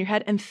hand on your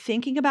head and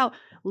thinking about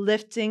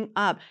lifting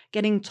up,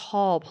 getting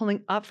tall,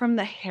 pulling up from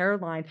the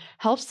hairline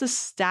helps to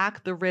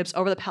stack the ribs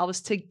over the pelvis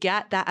to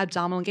get that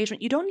abdominal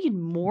engagement. You don't need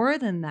more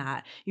than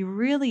that. You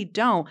really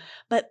don't.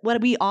 But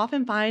what we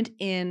often find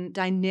in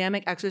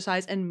dynamic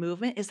exercise and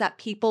movement is that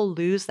people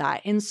lose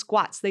that. In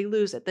squats, they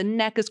lose it. The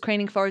neck is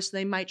craning forward, so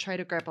they might try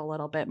to grip a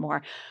little bit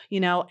more,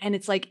 and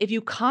it's like, if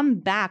you come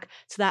back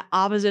to that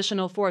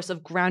oppositional force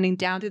of grounding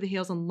down through the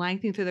heels and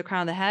lengthening through the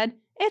crown of the head,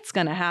 it's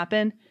going to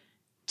happen.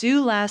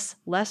 Do less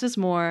is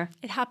more.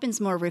 It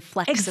happens more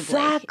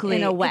reflexively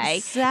in a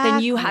way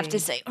than you have to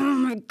say, oh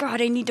my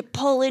God, I need to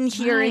pull in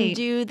here and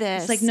do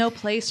this. It's like no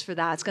place for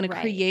that. It's going to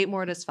create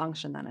more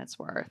dysfunction than it's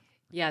worth.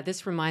 Yeah,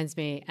 this reminds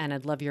me, and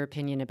I'd love your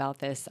opinion about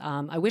this.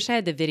 I wish I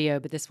had the video,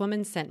 but this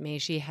woman sent me,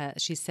 she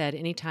said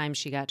anytime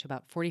she got to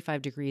about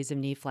 45 degrees of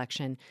knee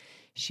flexion,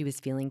 she was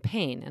feeling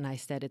pain. And I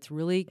said, it's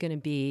really going to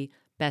be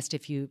best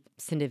if you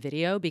send a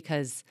video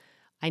because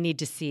I need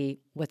to see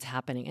what's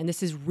happening. And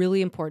this is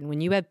really important.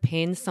 When you have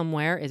pain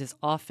somewhere, it is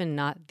often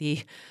not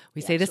we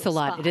say this a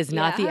lot, it is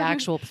not the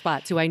actual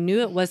spot. So I knew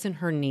it wasn't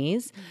her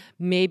knees.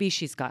 Maybe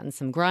she's gotten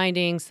some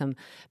grinding, some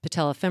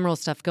patellofemoral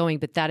stuff going,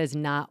 but that is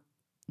not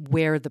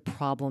where the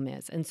problem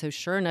is. And so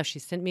sure enough, she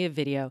sent me a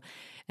video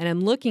and I'm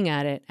looking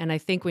at it. And I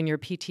think when you're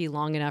a PT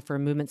long enough or a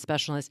movement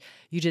specialist,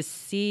 you just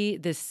see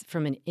this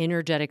from an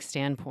energetic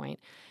standpoint.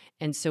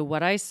 And so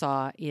what I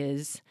saw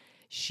is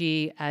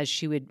as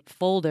she would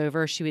fold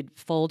over, she would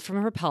fold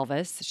from her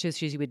pelvis.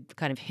 She would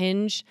kind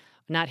of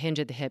not hinge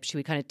at the hip. She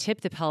would kind of tip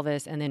the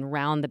pelvis and then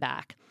round the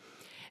back.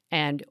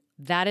 And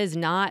that is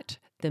not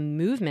the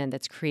movement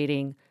that's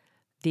creating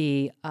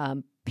the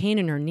pain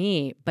in her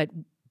knee, but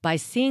by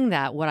seeing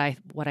that, what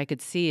I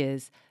could see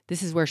is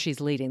this is where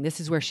she's leading, this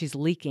is where she's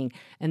leaking,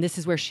 and this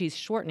is where she's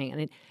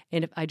shortening.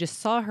 And if I just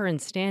saw her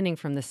and standing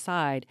from the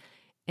side,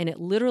 and it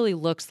literally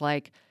looks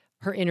like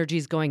her energy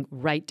is going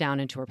right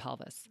down into her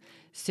pelvis.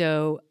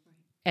 So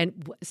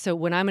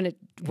when I'm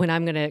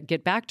gonna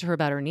get back to her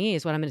about her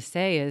knees, what I'm gonna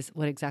say is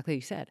what exactly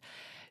you said.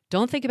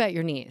 Don't think about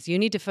your knees. You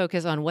need to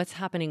focus on what's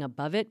happening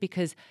above it,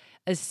 because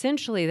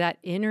essentially that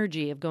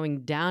energy of going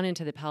down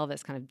into the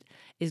pelvis kind of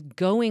is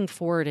going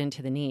forward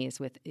into the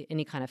knees with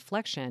any kind of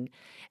flexion.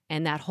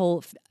 And that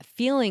whole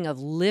feeling of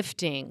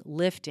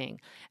lifting.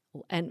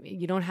 And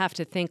you don't have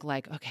to think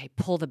like, okay,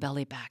 pull the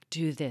belly back,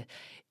 do this.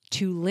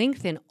 To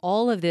lengthen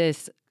all of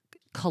this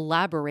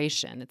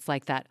collaboration, it's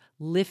like that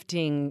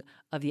lifting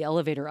of the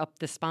elevator up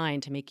the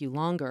spine to make you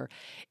longer.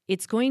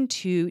 It's going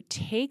to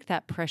take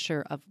that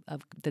pressure of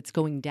that's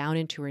going down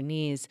into her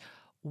knees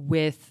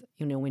with,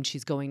 when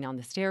she's going down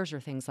the stairs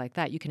or things like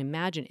that. You can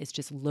imagine it's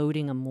just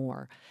loading them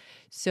more.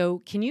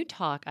 So can you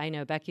talk, I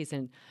know Becky's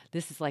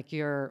this is like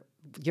your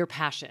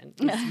passion.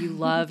 You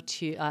love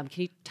to, can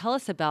you tell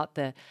us about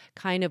the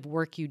kind of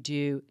work you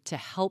do to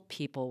help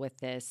people with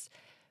this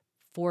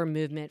for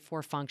movement,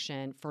 for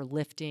function, for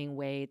lifting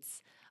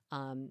weights?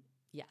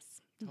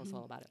 Yes, tell us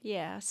all about it.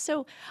 Yeah,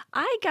 so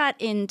I got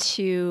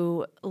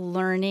into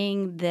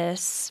learning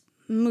this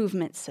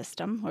movement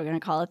system, we're going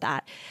to call it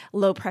that,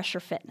 low pressure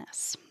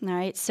fitness. All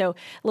right. So a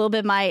little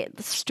bit my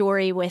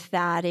story with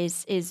that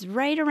is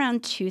right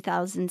around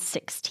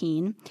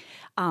 2016.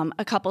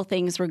 A couple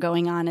things were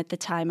going on at the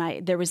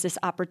time. There was this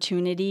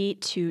opportunity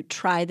to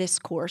try this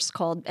course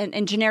called,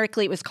 and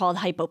generically it was called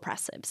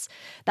hypopressives.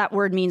 That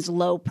word means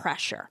low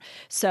pressure.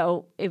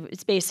 So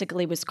it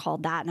basically was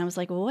called that. And I was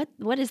like, well,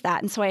 what is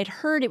that? And so I had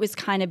heard it was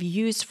kind of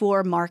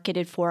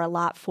marketed for a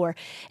lot for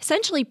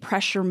essentially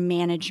pressure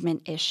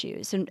management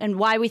issues. And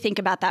why we think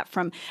about that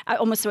from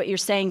almost what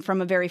you're saying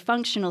from a very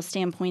functional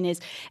standpoint is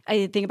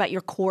I think about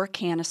your core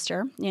canister,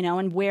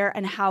 and where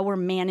and how we're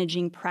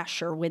managing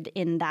pressure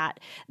within that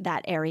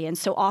area. And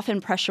so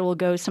often pressure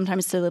will go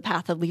sometimes to the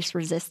path of least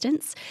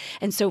resistance.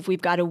 And so if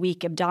we've got a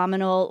weak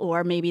abdominal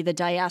or maybe the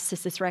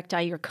diastasis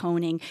recti you're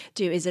coning,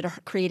 is it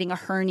creating a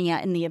hernia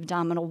in the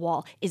abdominal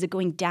wall? Is it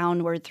going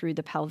downward through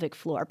the pelvic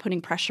floor,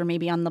 putting pressure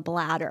maybe on the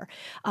bladder?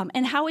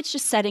 And how it's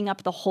just setting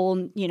up the whole,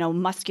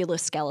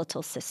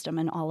 musculoskeletal system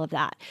and all of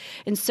that.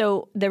 And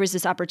so there was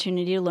this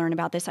opportunity to learn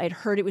about this. I had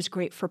heard it was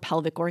great for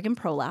pelvic organ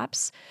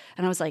prolapse.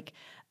 And I was like,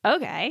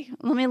 okay,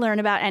 let me learn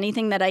about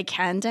anything that I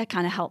can to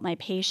kind of help my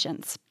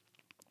patients.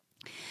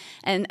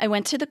 And I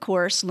went to the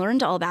course,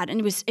 learned all about it,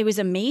 and it was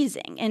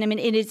amazing. And I mean,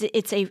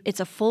 it's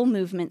a full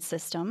movement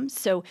system.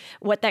 So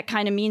what that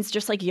kind of means,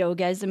 just like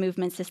yoga is a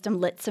movement system,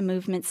 LIT's a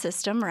movement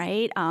system,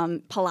 right?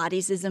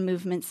 Pilates is a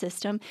movement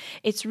system.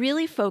 It's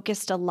really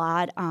focused a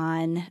lot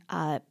on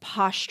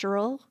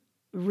postural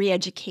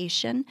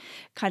re-education,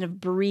 kind of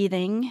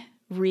breathing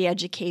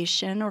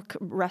re-education or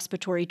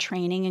respiratory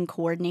training and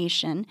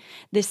coordination,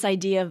 this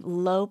idea of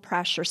low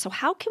pressure. So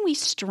how can we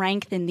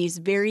strengthen these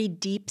very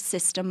deep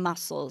system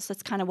muscles?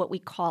 That's kind of what we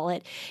call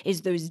it,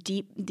 is those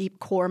deep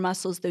core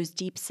muscles, those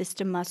deep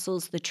system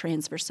muscles, the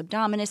transverse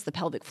abdominis, the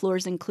pelvic floor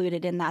is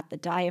included in that, the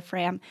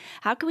diaphragm.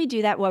 How can we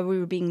do that while we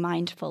were being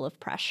mindful of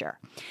pressure?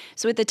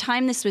 So at the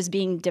time this was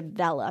being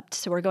developed,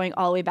 so we're going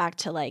all the way back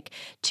to like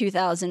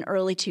 2000,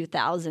 early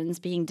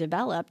 2000s being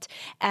developed,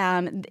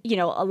 a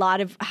lot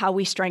of how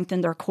we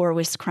strengthen their core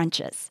was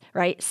crunches,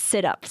 right?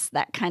 Sit-ups,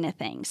 that kind of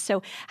thing.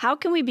 So how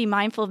can we be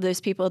mindful of those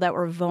people that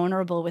were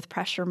vulnerable with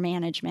pressure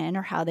management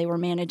or how they were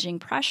managing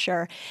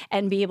pressure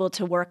and be able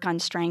to work on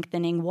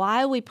strengthening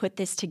while we put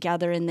this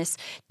together in this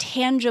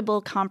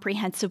tangible,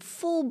 comprehensive,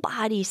 full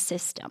body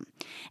system?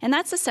 And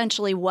that's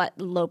essentially what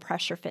low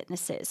pressure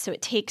fitness is. So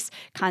it takes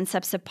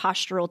concepts of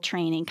postural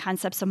training,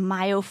 concepts of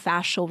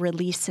myofascial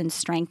release and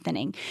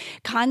strengthening,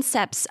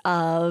 concepts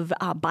of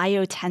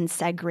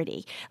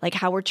biotensegrity, like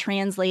how we're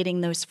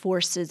translating those forces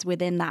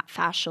within that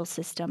fascial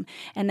system,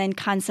 and then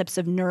concepts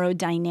of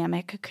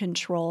neurodynamic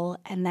control,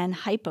 and then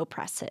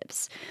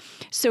hypopressives.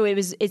 So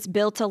it's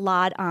built a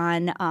lot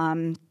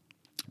on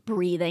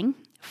breathing,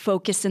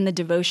 focus in the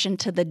devotion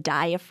to the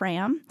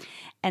diaphragm,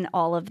 and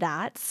all of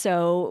that.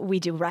 So we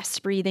do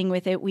rest breathing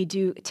with it. We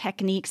do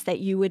techniques that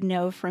you would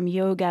know from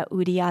yoga,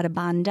 Uddiyana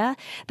Bandha,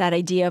 that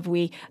idea of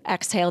we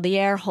exhale the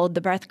air, hold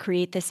the breath,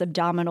 create this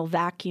abdominal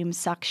vacuum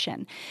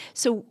suction.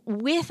 So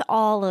with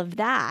all of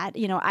that,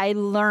 I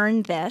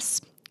learned this,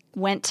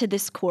 went to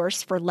this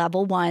course for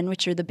level 1,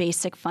 which are the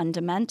basic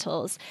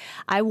fundamentals.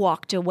 I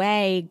walked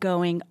away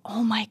going,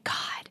 oh my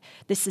God,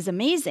 this is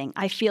amazing.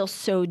 I feel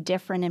so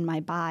different in my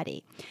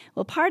body.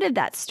 Well, part of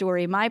that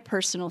story, my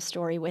personal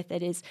story with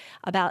it, is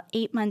about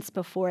 8 months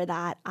before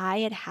that,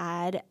 I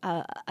had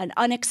an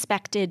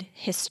unexpected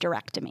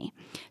hysterectomy.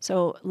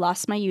 So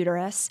lost my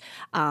uterus.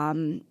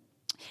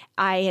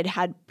 I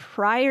had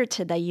prior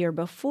to the year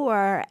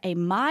before a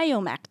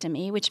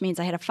myomectomy, which means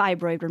I had a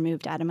fibroid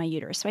removed out of my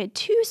uterus. So I had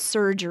 2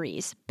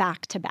 surgeries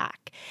back to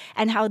back,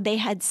 and how they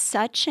had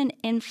such an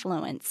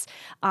influence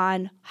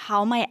on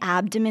how my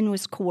abdomen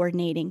was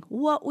coordinating,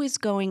 what was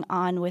going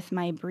on with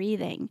my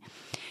breathing,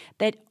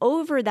 that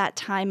over that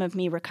time of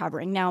me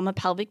recovering, now I'm a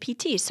pelvic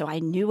PT, so I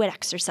knew what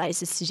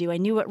exercises to do, I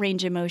knew what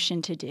range of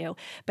motion to do,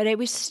 but I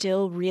was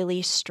still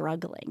really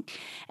struggling.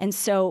 And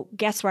so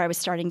guess where I was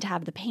starting to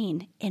have the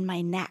pain? In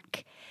my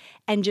neck.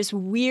 And just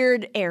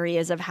weird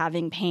areas of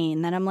having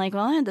pain. Then I'm like,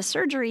 well, I had the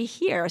surgery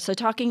here. So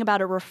talking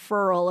about a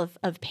referral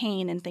of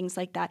pain and things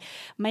like that,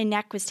 my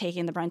neck was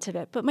taking the brunt of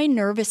it, but my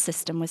nervous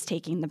system was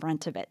taking the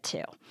brunt of it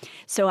too.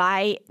 So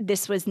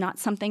this was not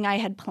something I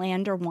had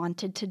planned or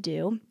wanted to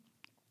do.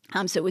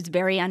 So it was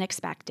very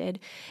unexpected,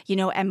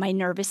 and my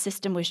nervous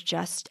system was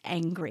just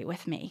angry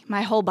with me.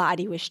 My whole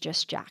body was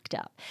just jacked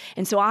up.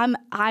 And so I'm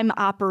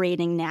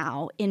operating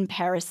now in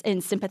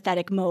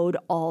sympathetic mode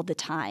all the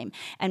time.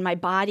 And my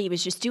body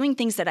was just doing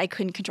things that I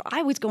couldn't control.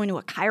 I was going to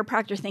a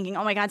chiropractor thinking,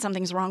 oh my God,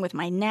 something's wrong with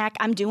my neck.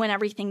 I'm doing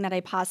everything that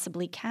I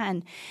possibly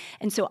can.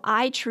 And so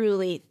I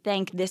truly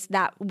thank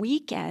that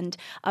weekend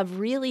of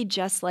really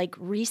just like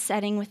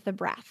resetting with the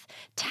breath,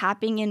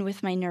 tapping in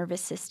with my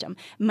nervous system.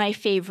 My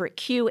favorite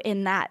cue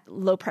in that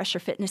low pressure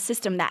fitness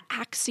system, that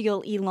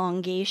axial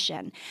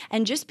elongation,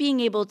 and just being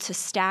able to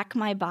stack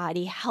my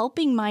body,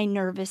 helping my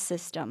nervous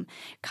system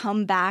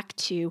come back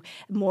to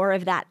more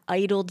of that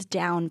idled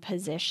down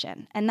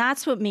position. And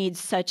that's what made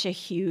such a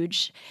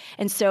huge,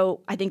 and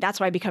so I think that's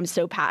why I become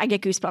I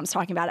get goosebumps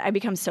talking about it. I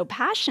become so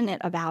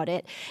passionate about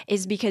it,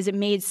 is because it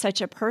made such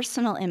a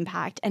personal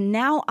impact. And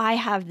now I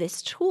have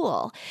this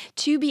tool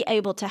to be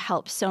able to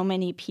help so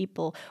many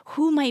people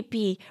who might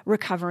be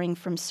recovering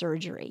from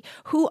surgery,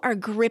 who are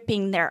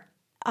gripping their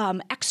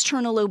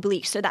external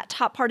oblique, so that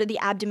top part of the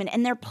abdomen,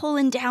 and they're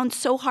pulling down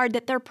so hard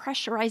that they're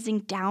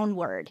pressurizing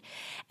downward.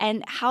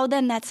 And how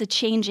then that's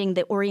changing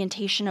the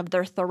orientation of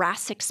their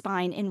thoracic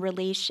spine in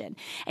relation.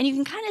 And you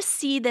can kind of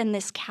see then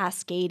this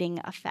cascading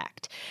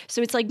effect.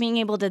 So it's like being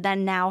able to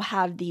then now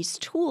have these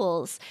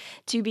tools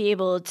to be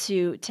able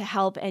to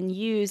help and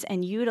use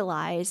and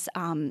utilize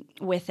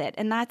with it.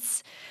 And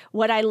that's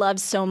what I love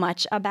so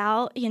much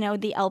about,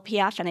 the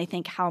LPF, and I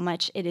think how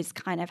much it has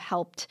kind of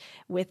helped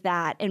with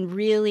that. And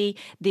really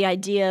the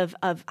idea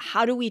of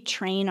how do we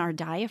train our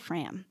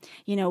diaphragm?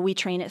 We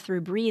train it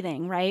through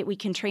breathing, right? We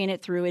can train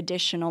it through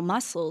additional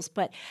muscles,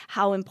 but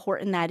how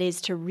important that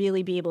is to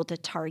really be able to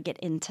target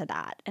into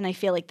that. And I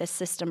feel like the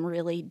system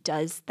really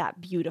does that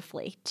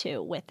beautifully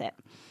too with it.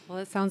 Well,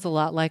 it sounds a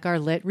lot like our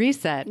Lit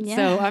Reset. Yeah.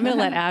 So I'm going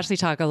to let Ashley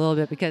talk a little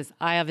bit, because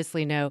I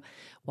obviously know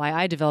why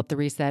I developed the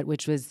Reset,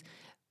 which was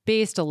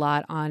based a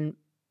lot on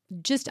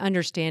just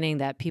understanding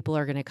that people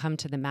are going to come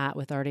to the mat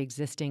with already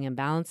existing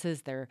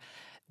imbalances,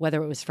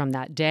 whether it was from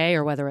that day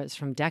or whether it was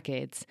from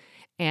decades,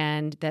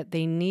 and that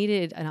they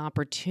needed an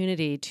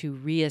opportunity to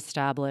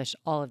reestablish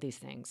all of these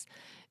things.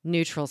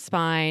 Neutral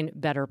spine,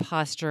 better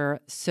posture,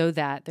 so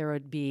that there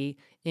would be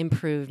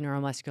improved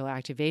neuromuscular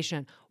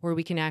activation, where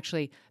we can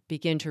actually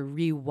begin to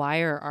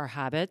rewire our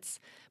habits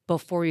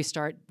before we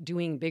start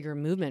doing bigger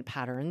movement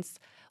patterns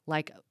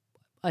like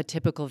a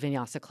typical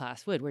vinyasa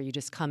class would, where you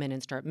just come in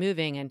and start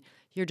moving and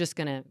you're just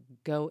going to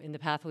go in the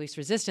path of least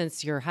resistance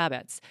to your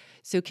habits.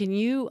 So can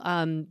you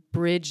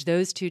bridge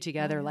those two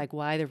together, like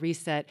why the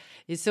Reset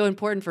is so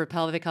important for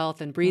pelvic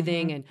health and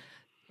breathing and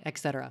et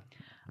cetera?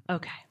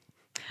 Okay.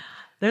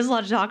 There's a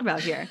lot to talk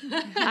about here.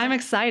 I'm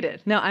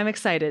excited. No, I'm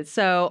excited.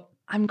 So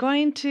I'm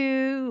going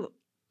to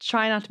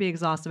try not to be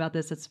exhaustive about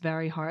this. It's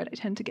very hard. I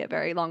tend to get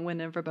very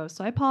long-winded and verbose,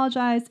 so I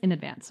apologize in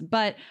advance.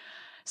 But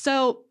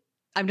so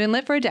I've been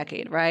Lit for a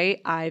decade, right?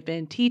 I've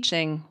been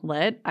teaching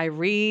Lit. I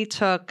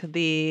retook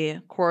the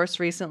course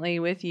recently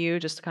with you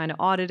just to kind of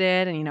audit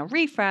it and,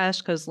 refresh,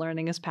 because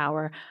learning is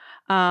power.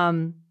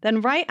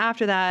 Then right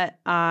after that,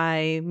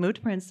 I moved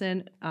to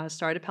Princeton,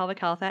 started pelvic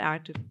health at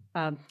Active,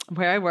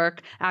 where I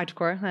work,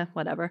 ActiveCore,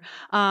 whatever.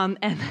 And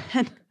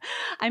then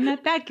I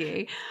met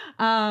Becky.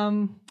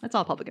 That's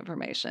all public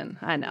information.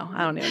 I know.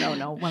 I don't even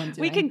know what I'm doing.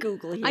 We can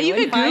Google you. You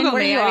can Google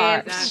where me. you are.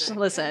 Exactly.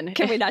 Listen.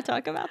 Can we not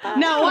talk about that?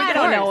 No, I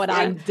don't know what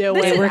I'm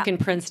doing. I work in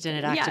Princeton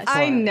at ActiveCore.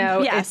 I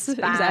know. Yes, it's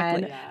fine.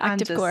 exactly. I'm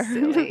just ActiveCore.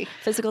 silly.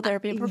 Physical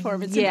therapy and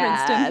performance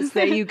Yes, in Princeton.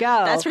 there you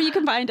go. That's where you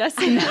can find us.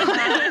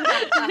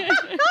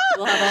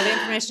 We'll have all the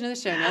information in the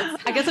show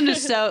notes. I guess I'm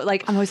just so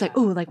I'm always like,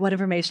 ooh, what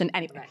information?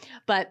 Anyway, Right.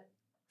 But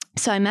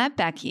so I met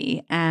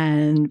Becky,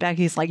 and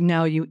Becky's like,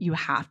 no, you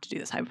have to do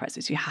this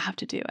hypopresence. You have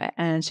to do it.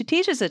 And she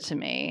teaches it to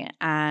me.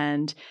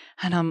 And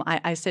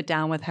I sit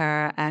down with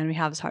her and we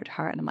have this heart to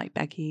heart. And I'm like,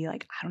 Becky, I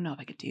don't know if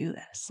I could do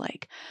this.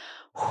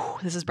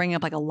 This is bringing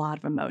up a lot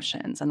of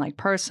emotions. And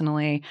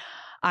personally,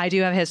 I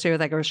do have a history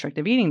with a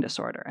restrictive eating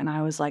disorder. And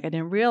I was I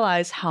didn't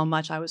realize how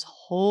much I was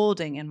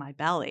holding in my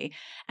belly.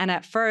 And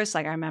at first,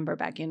 I remember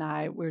Becky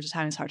and we were just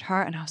having this heart to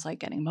heart, and I was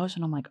getting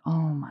emotional. I'm like,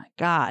 oh my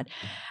God,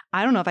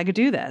 I don't know if I could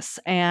do this.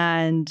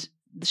 And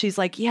she's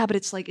like, yeah, but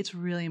it's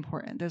really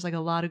important. There's a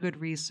lot of good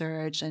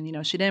research.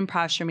 And, she didn't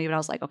pressure me, but I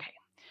was like, okay,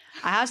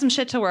 I have some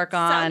shit to work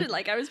on. Sounded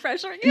like I was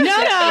pressuring you. No,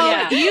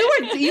 Yeah.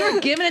 you were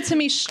giving it to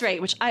me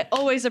straight, which I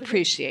always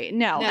appreciate.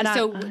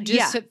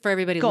 For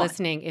everybody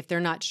listening, if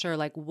they're not sure,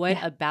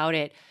 what about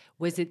it?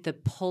 Was it the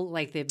pull,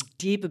 the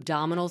deep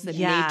abdominals that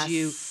made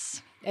you?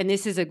 And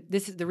this is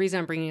the reason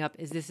I'm bringing up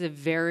is this is a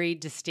very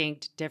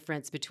distinct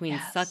difference between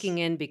sucking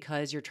in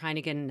because you're trying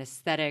to get an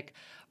aesthetic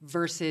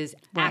versus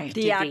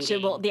activating.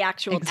 The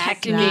actual activating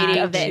technique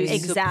of it. to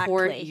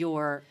support Exactly.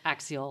 your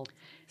axial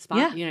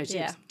spine,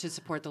 Yeah. to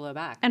support the low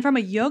back. And from a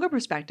yoga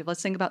perspective,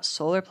 let's think about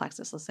solar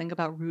plexus. Let's think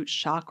about root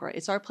chakra.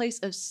 It's our place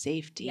of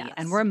safety. Yes.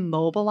 And we're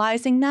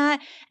mobilizing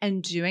that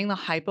and doing the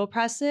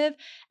hypopressive.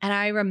 And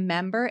I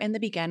remember in the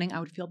beginning,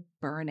 I would feel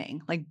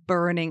burning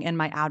in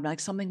my abdomen,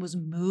 something was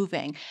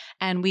moving.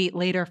 And we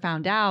later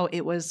found out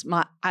it was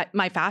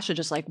my fascia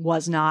just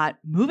was not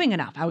moving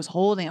enough. I was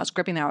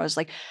gripping there. I was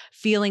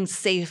feeling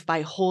safe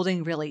by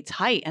holding really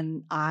tight.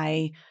 And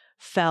I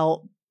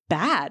felt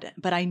bad,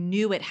 but I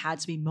knew it had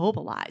to be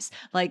mobilized.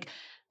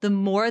 The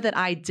more that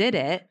I did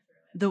it,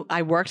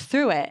 I worked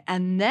through it.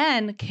 And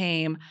then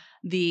came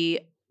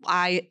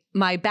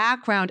my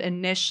background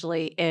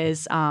initially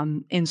is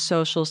in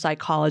social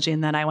psychology,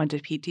 and then I went to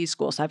PT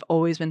school. So I've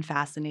always been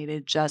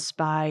fascinated just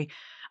by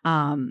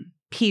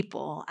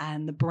people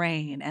and the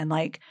brain and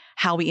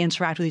how we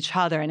interact with each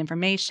other and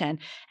information.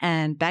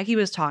 And Becky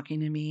was talking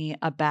to me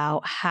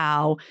about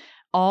how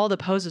all the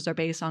poses are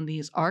based on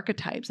these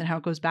archetypes and how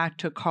it goes back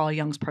to Carl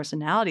Jung's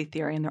personality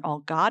theory, and they're all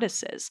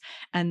goddesses.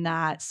 And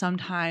that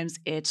sometimes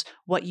it's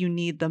what you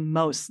need the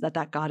most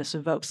that goddess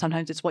evokes.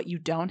 Sometimes it's what you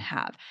don't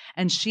have.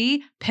 And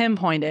she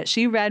pinpointed,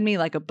 she read me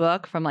a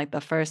book from the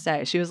first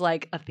day. She was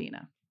like,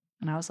 Athena.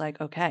 And I was like,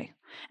 okay.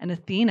 And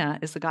Athena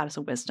is the goddess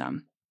of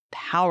wisdom,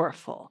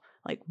 powerful,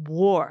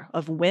 war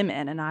of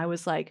women. And I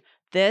was like,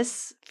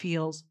 this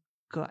feels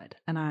good.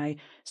 And I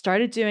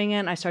started doing it,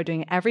 and I started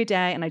doing it every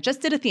day. And I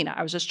just did Athena.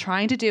 I was just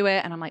trying to do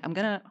it. And I'm like, I'm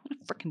gonna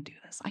freaking do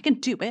this. I can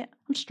do it.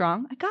 I'm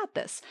strong. I got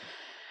this.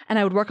 And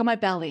I would work on my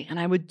belly, and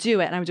I would do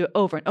it, and I would do it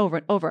over and over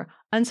and over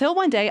until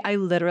one day I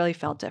literally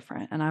felt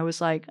different. And I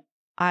was like,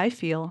 I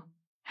feel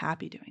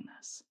happy doing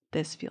this.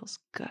 This feels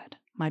good.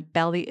 My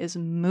belly is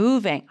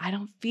moving.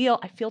 I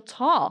feel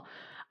tall.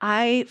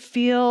 I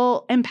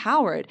feel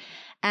empowered.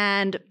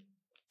 And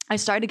I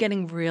started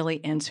getting really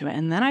into it.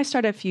 And then I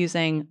started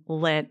fusing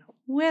lit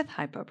with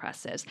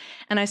hypopressives.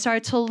 And I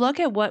started to look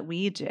at what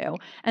we do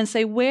and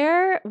say,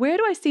 where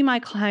do I see my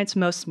clients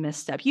most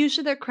misstep?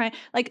 Usually they're crying.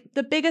 Like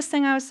the biggest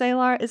thing I would say,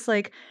 Laura, is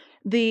like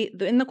the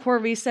in the core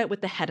reset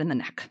with the head and the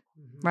neck.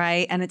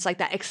 Right? And it's like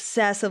that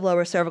excessive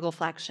lower cervical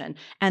flexion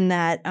and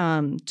that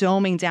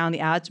doming down the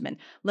abdomen.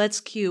 Let's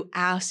cue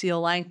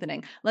axial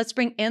lengthening. Let's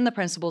bring in the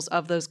principles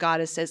of those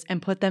goddesses and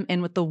put them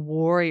in with the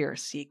warrior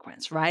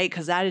sequence, right?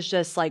 Because that is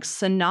just like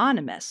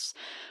synonymous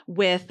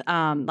with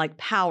like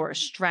power,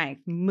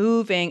 strength,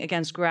 moving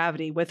against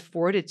gravity with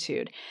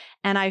fortitude.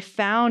 And I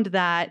found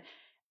that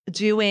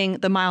doing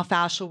the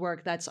myofascial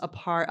work that's a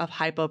part of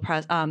low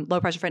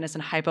pressure fitness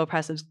and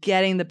hypopressives,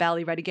 getting the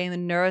belly ready, getting the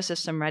nervous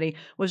system ready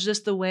was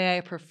just the way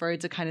I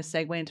preferred to kind of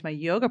segue into my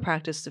yoga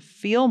practice to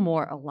feel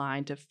more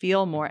aligned, to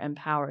feel more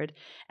empowered.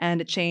 And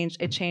it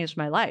changed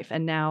my life.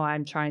 And now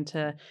I'm trying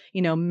to,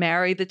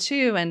 marry the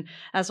two. And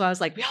that's why I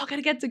was like, we all got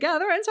to get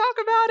together and talk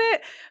about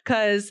it,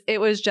 because it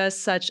was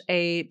just such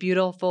a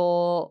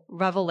beautiful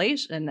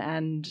revelation.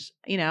 And,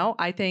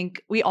 I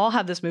think we all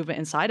have this movement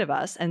inside of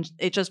us, and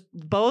it just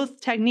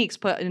both techniques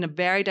put in a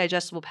very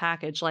digestible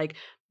package, like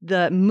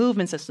the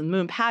movement system,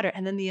 movement pattern,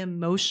 and then the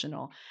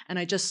emotional. And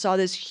I just saw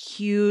this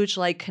huge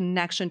like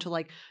connection to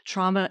like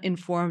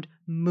trauma-informed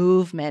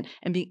movement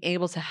and being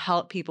able to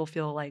help people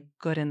feel like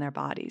good in their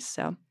bodies.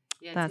 So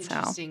that's it's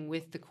interesting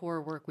with the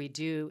core work we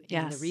do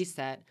in the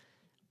reset.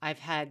 I've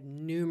had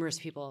numerous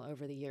people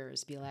over the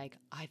years be like,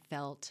 I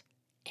felt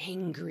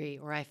angry,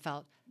 or I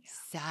felt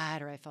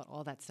sad, or I felt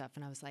all that stuff.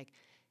 And I was like,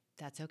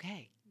 that's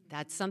okay.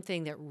 That's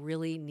something that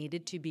really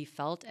needed to be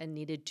felt and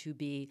needed to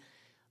be,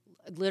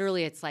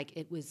 literally, it's like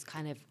it was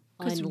kind of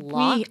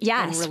unlocked.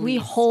 We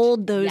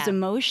hold those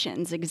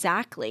emotions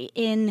exactly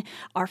in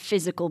our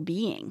physical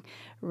being,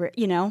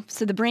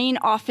 so the brain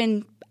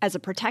often, as a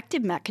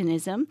protective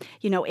mechanism,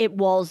 it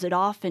walls it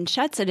off and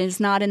shuts it. It's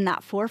not in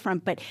that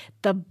forefront, but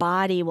the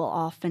body will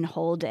often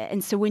hold it.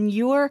 And so when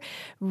you're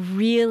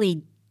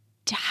really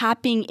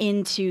tapping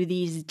into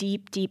these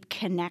deep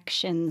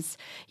connections,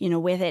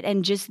 with it,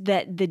 and just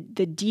that the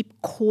deep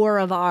core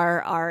of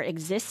our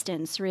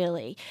existence,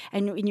 really,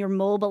 and you're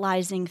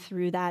mobilizing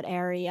through that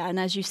area. And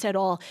as you said,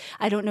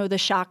 I don't know the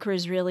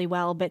chakras really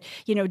well, but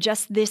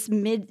just this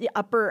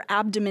upper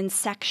abdomen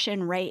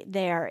section right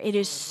there, it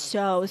is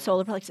so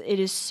solar plexus. It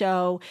is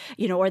so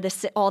or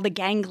all the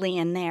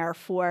ganglion there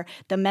for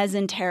the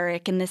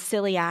mesenteric and the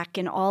celiac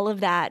and all of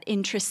that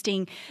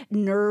interesting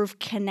nerve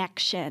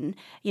connection.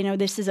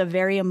 This is a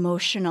very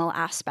emotional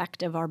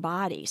aspect of our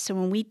body. So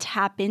when we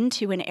tap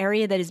into an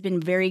area that has been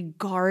very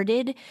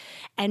guarded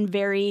and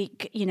very,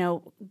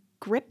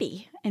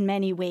 grippy in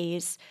many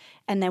ways,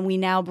 and then we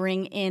now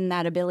bring in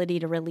that ability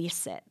to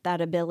release it,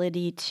 that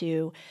ability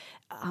to,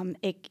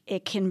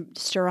 it can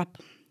stir up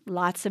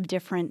lots of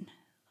different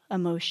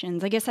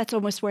emotions. I guess that's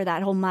almost where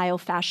that whole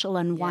myofascial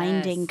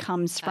unwinding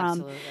comes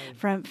from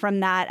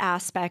that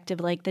aspect of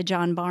like the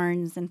John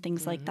Barnes and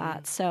things like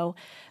that. So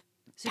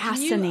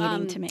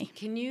fascinating to me.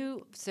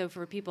 So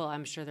for people,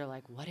 I'm sure they're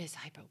like, what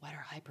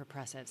are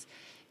hyperpressives?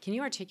 Can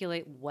you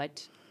articulate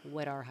what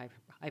are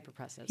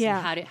hyperpressives?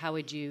 Yeah. And how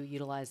would you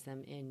utilize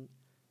them in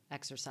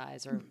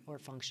exercise or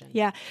function?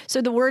 Yeah.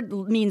 So the word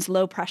means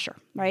low pressure,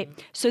 right?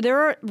 Mm-hmm. So there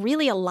are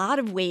really a lot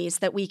of ways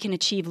that we can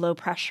achieve low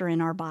pressure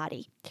in our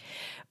body.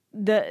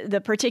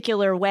 The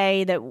particular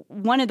way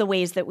one of the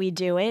ways that we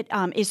do it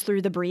is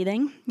through the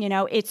breathing.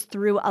 It's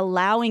through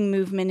allowing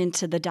movement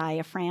into the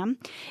diaphragm.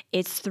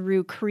 It's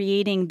through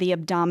creating the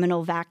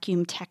abdominal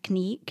vacuum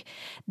technique.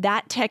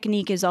 That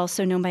technique is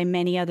also known by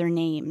many other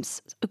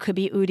names. It could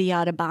be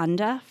Uddiyana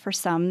Bandha for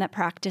some that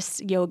practice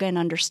yoga and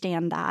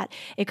understand that.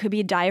 It could be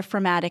a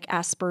diaphragmatic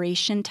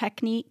aspiration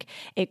technique.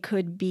 It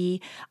could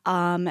be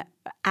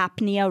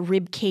apnea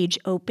rib cage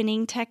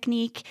opening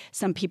technique.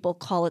 Some people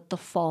call it the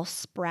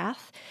false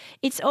breath.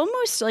 It's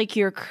almost like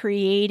you're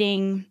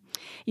exhaling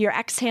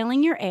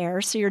your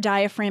air, so your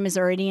diaphragm is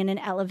already in an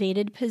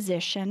elevated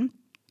position.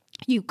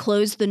 You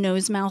close the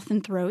nose, mouth,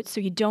 and throat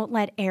so you don't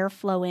let air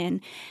flow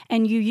in,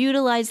 and you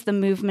utilize the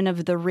movement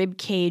of the rib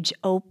cage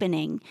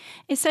opening,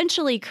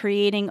 essentially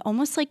creating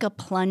almost like a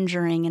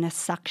plungering and a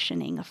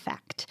suctioning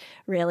effect,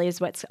 really is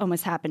what's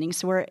almost happening.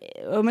 So we're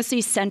almost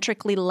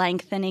eccentrically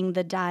lengthening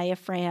the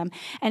diaphragm,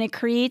 and it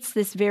creates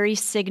this very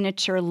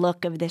signature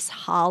look of this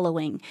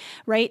hollowing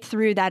right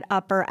through that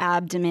upper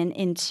abdomen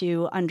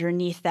into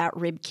underneath that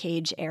rib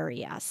cage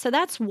area. So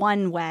that's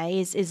one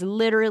way, is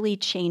literally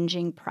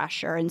changing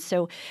pressure. And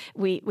so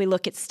we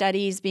look at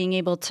studies being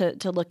able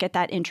to look at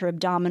that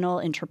intra-abdominal,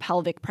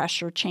 intra-pelvic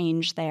pressure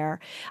change there.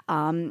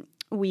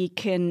 We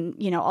can,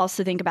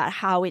 also think about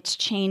how it's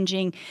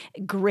changing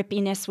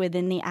grippiness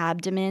within the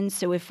abdomen.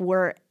 So if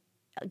we're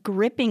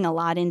gripping a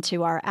lot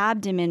into our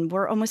abdomen,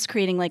 we're almost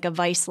creating like a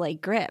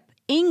vice-like grip,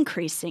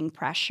 increasing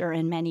pressure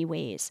in many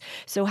ways.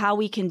 So how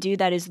we can do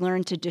that is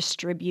learn to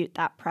distribute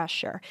that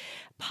pressure.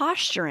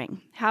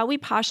 Posturing, how we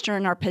posture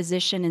in our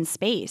position in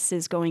space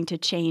is going to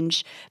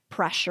change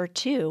pressure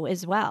too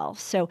as well.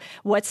 So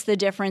what's the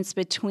difference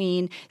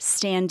between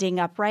standing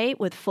upright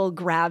with full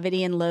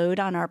gravity and load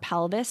on our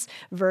pelvis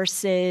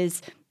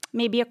versus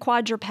maybe a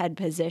quadruped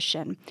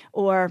position,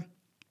 or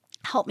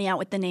help me out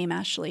with the name,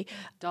 Ashley.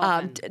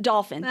 Dolphin.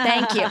 Dolphin.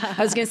 Thank you. I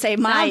was going to say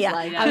Maya.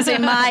 Like I was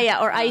saying Maya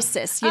or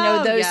Isis.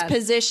 Those yes.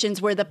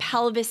 positions where the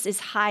pelvis is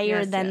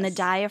higher than the yes.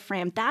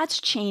 diaphragm. That's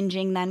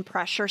changing then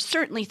pressure,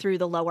 certainly through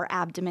the lower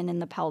abdomen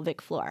and the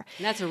pelvic floor.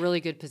 And that's a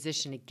really good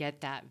position to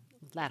get that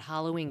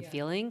hollowing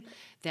feeling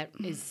that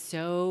is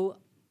so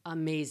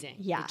amazing.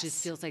 Yes. It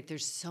just feels like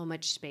there's so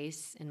much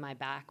space in my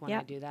back when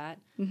Yep. I do that,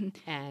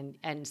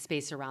 and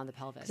space around the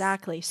pelvis.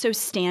 Exactly. So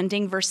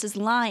standing versus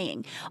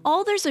lying.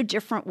 All those are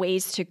different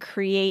ways to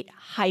create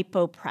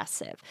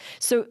hypopressive.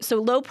 So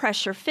low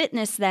pressure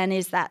fitness then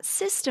is that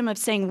system of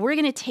saying we're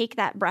going to take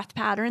that breath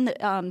pattern,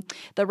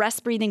 the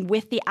rest breathing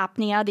with the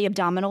apnea, the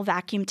abdominal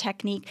vacuum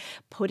technique,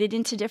 put it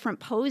into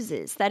different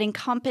poses that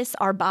encompass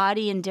our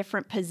body in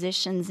different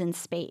positions in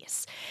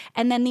space.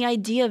 And then the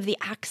idea of the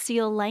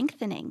axial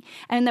lengthening,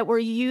 and that we're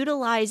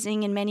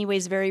utilizing in many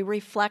ways very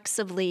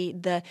reflexively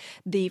the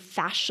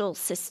fascial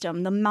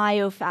system, the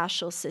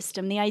myofascial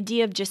system, the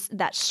idea of just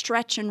that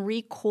stretch and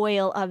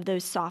recoil of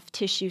those soft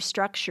tissue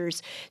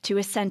structures to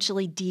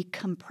essentially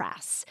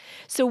decompress.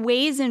 So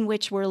ways in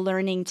which we're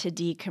learning to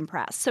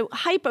decompress. So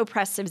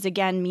hypopressives,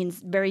 again,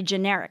 means very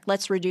generic.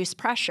 Let's reduce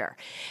pressure.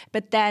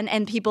 But then,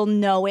 and people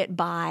know it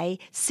by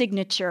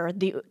signature,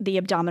 the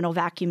abdominal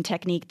vacuum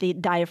technique, the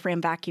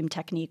diaphragm vacuum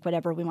technique,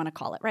 whatever we want to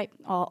call it, right?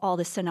 All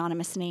the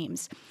synonymous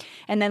names.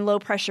 And then low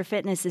pressure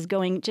fitness is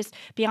going just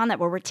beyond that,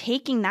 where we're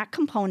taking that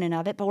component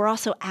of it, but we're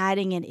also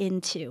adding it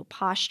into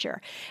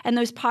posture. And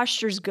those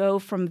postures go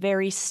from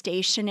very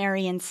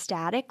stationary and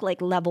static,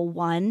 like level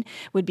 1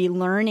 would be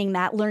learning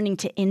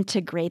to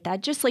integrate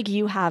that, just like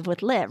you have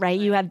with LIT, right?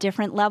 You have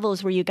different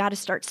levels where you got to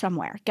start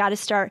somewhere, got to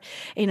start,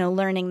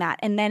 learning that.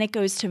 And then it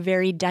goes to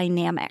very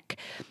dynamic.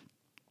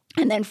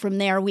 And then from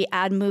there, we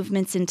add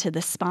movements into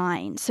the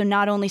spine. So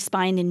not only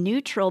spine in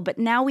neutral, but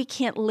now we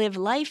can't live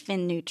life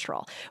in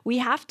neutral. We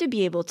have to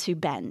be able to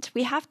bend.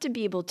 We have to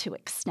be able to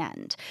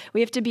extend.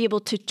 We have to be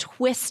able to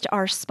twist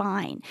our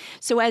spine.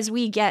 So as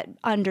we get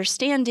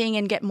understanding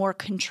and get more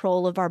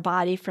control of our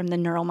body from the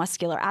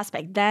neuromuscular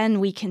aspect, then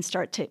we can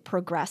start to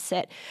progress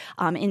it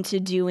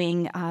into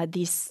doing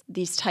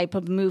these type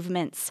of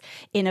movements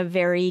in a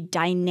very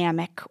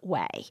dynamic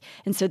way.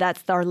 And so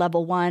that's our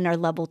level 1, our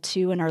level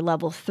 2, and our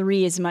level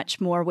 3 is much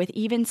more with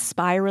even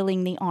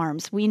spiraling the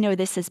arms. We know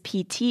this as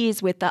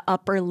PTs with the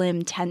upper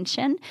limb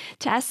tension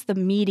test, the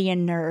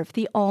median nerve,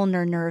 the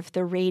ulnar nerve,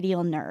 the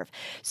radial nerve.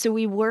 So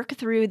we work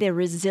through the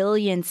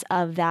resilience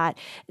of that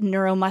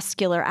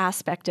neuromuscular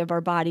aspect of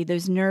our body,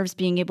 those nerves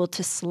being able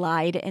to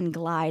slide and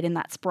glide, and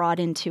that's brought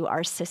into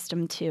our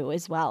system too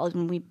as well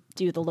when we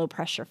do the low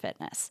pressure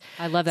fitness.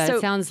 I love that. So,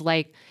 it sounds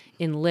like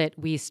in LIT,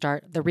 we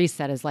start, the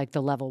reset is like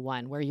the level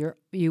 1, where you're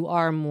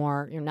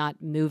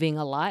not moving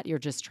a lot. You're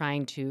just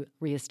trying to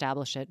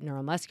reestablish it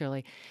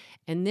neuromuscularly.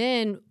 And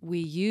then we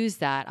use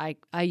that.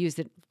 I use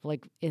it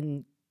like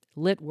in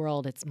LIT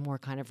world, it's more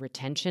kind of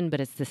retention,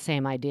 but it's the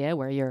same idea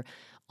where you're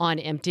on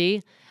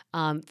empty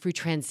through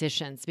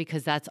transitions,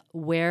 because that's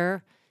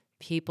where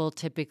people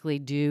typically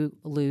do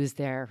lose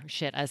their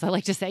shit, as I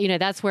like to say.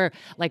 That's where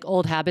like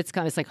old habits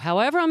come. It's like,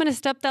 however I'm going to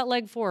step that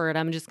leg forward,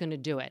 I'm just going to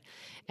do it.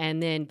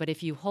 And then, but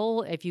if you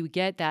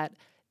get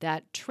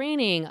that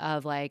training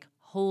of like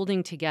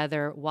holding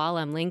together while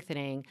I'm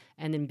lengthening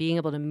and then being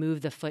able to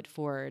move the foot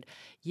forward,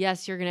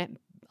 yes,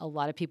 a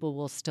lot of people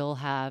will still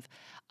have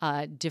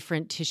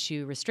different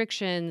tissue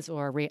restrictions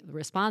or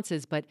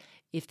responses, but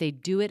if they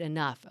do it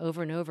enough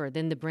over and over,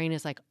 then the brain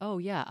is like, oh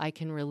yeah, I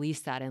can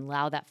release that and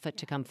allow that foot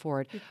to come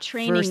forward. You're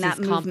training that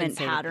movement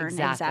pattern.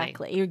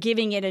 Exactly. You're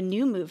giving it a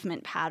new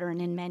movement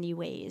pattern in many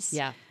ways.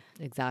 Yeah,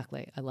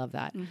 exactly. I love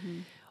that. Mm-hmm.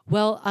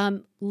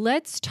 Well,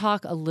 let's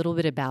talk a little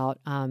bit about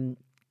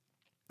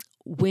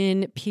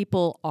when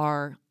people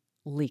are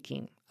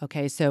leaking.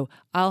 Okay, so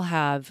I'll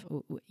have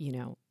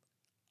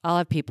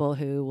people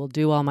who will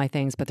do all my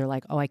things, but they're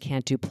like, oh, I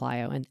can't do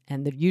plyo.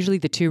 And usually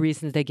the 2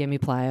 reasons they give me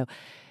plyo,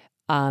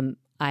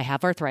 I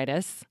have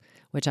arthritis,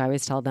 which I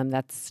always tell them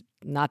that's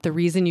not the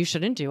reason you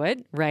shouldn't do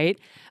it, right?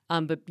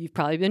 But you've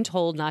probably been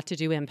told not to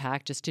do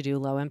impact, just to do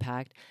low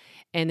impact.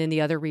 And then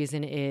the other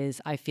reason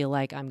is I feel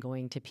like I'm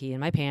going to pee in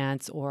my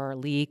pants or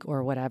leak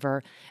or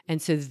whatever.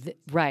 And so,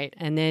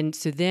 And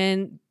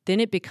then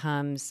it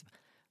becomes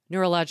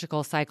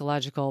neurological,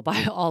 psychological,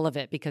 by all of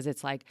it, because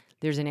it's like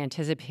there's an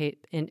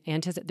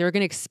they're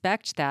going to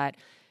expect that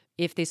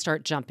if they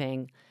start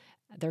jumping,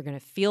 they're going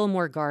to feel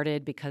more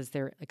guarded because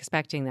they're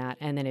expecting that.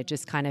 And then it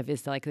just kind of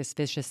is like this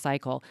vicious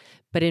cycle.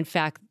 But in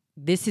fact,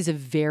 this is a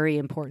very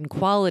important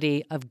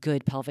quality of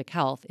good pelvic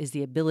health, is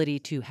the ability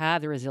to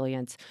have the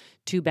resilience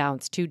to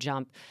bounce, to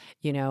jump,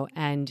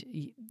 and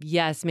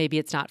yes, maybe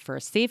it's not for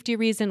a safety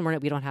reason.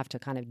 We don't have to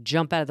kind of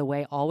jump out of the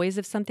way always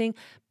of something,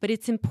 but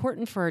it's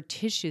important for our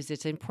tissues.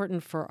 It's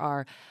important for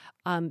our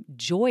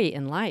joy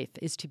in life,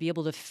 is to be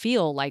able to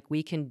feel like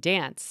we can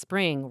dance,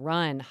 spring,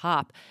 run,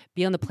 hop,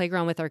 be on the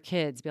playground with our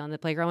kids, be on the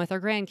playground with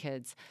our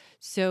grandkids.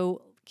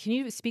 So can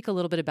you speak a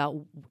little bit about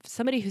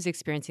somebody who's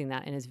experiencing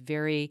that and is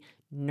very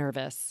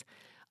nervous?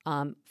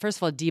 First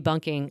of all,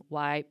 debunking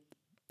why,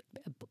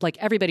 like,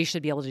 everybody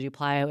should be able to do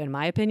plyo. In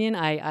my opinion,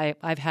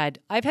 I've had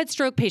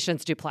stroke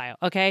patients do plyo.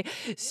 Okay,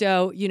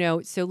 so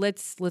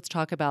let's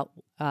talk about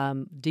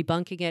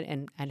debunking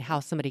it and how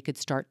somebody could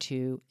start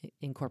to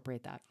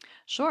incorporate that.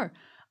 Sure.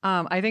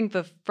 I think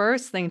the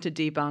first thing to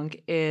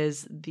debunk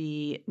is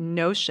the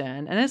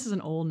notion, and this is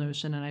an old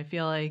notion, and I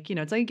feel like,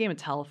 it's like a game of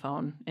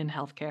telephone in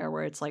healthcare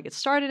where it's like it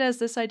started as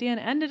this idea and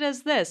ended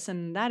as this,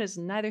 and that is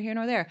neither here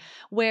nor there,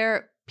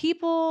 where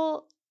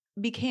people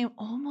became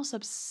almost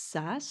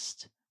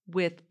obsessed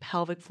with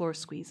pelvic floor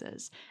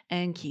squeezes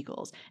and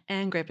Kegels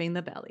and gripping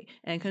the belly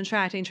and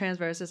contracting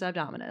transversus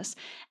abdominis.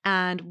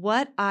 And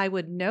what I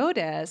would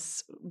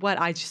notice,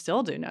 what I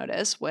still do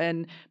notice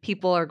when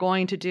people are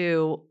going to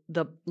do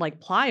the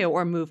plyo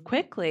or move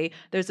quickly,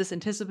 there's this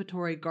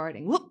anticipatory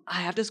guarding. Whoop,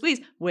 I have to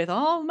squeeze with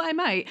all my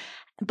might.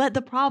 But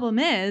the problem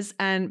is,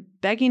 and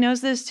Becky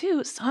knows this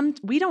too,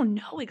 we don't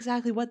know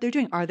exactly what they're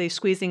doing. Are they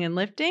squeezing and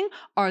lifting?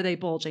 Are they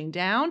bulging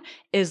down?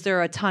 Is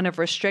there a ton of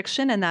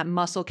restriction and that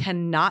muscle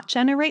cannot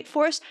generate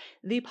force?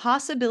 The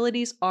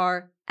possibilities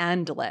are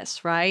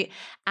endless, right?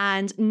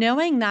 And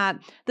knowing that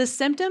the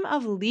symptom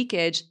of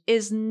leakage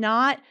is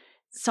not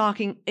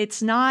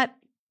it's not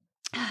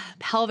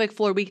pelvic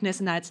floor weakness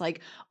and that it's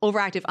like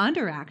overactive,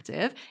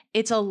 underactive.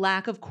 It's a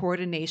lack of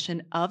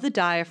coordination of the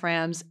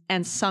diaphragms,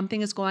 and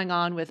something is going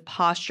on with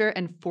posture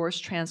and force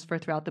transfer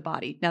throughout the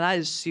body. Now that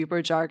is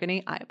super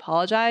jargony. I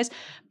apologize.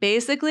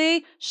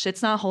 Basically,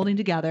 shit's not holding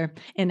together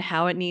in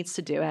how it needs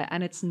to do it,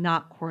 and it's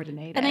not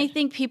coordinated. And I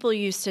think people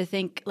used to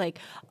think like,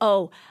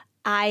 oh,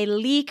 I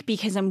leak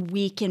because I'm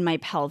weak in my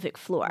pelvic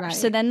floor. Right.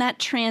 So then that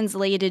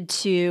translated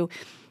to,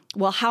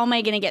 well, how am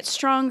I going to get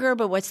stronger?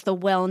 But what's the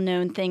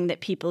well-known thing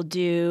that people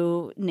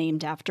do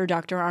named after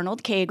Dr.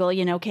 Arnold Kegel?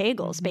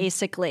 Kegels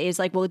basically is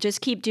like, well, just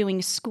keep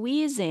doing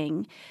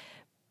squeezing.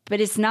 But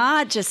it's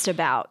not just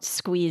about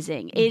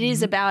squeezing. It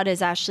is about,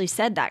 as Ashley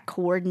said, that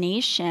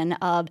coordination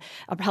of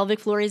a pelvic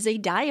floor is a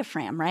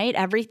diaphragm, right?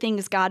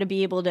 Everything's got to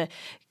be able to,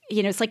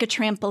 it's like a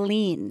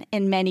trampoline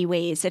in many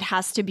ways. It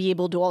has to be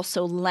able to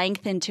also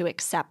lengthen to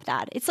accept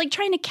that. It's like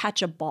trying to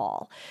catch a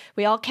ball.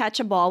 We all catch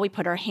a ball. We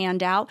put our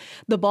hand out.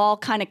 The ball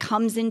kind of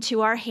comes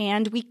into our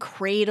hand. We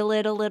cradle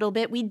it a little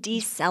bit. We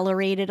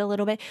decelerate it a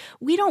little bit.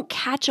 We don't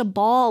catch a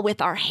ball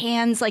with our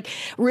hands like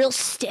real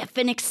stiff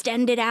and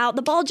extended out.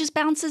 The ball just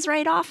bounces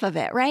right off of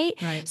it, right?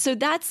 So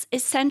that's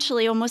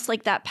essentially almost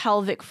like that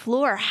pelvic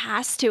floor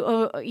has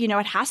to,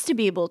 it has to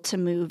be able to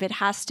move. It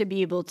has to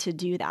be able to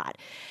do that.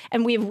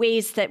 And we have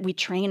ways that we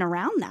train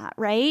around that,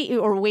 right?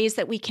 Or ways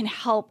that we can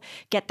help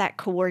get that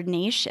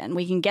coordination.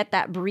 We can get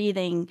that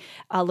breathing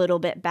a little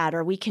bit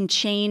better. We can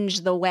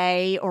change the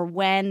way or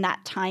when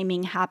that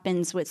timing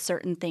happens with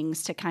certain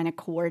things to kind of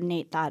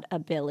coordinate that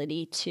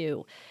ability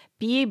to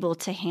be able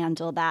to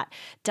handle that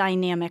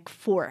dynamic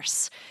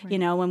force,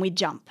 when we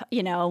jump,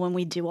 when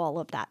we do all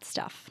of that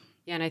stuff.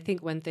 Yeah, and I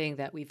think one thing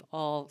that we've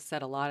all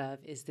said a lot of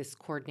is this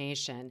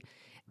coordination.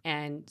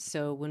 And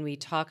so when we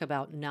talk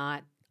about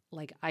not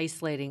like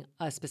isolating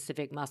a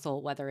specific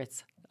muscle, whether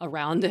it's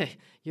around the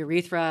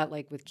urethra,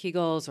 like with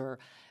Kegels, or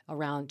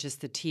around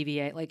just the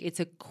TVA, like it's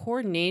a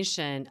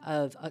coordination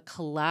of a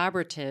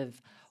collaborative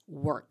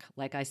work.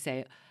 Like I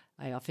say,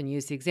 I often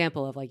use the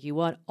example of like, you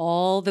want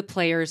all the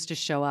players to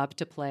show up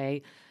to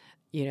play,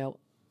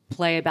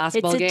 play a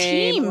basketball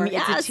game. Team. Or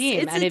Yes, it's a team.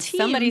 it's And a if team.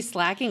 somebody's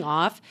slacking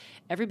off,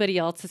 everybody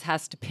else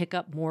has to pick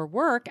up more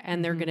work,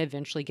 and they're going to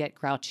eventually get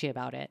grouchy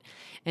about it.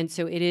 And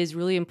so it is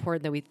really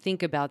important that we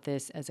think about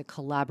this as a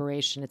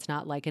collaboration. It's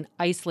not like an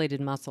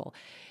isolated muscle.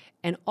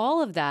 And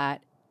all of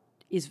that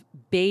is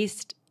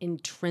based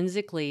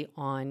intrinsically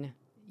on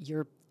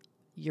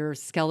your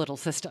skeletal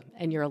system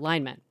and your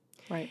alignment.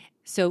 Right.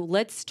 So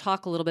let's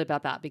talk a little bit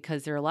about that,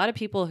 because there are a lot of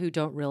people who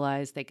don't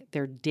realize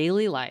their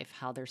daily life,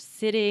 how they're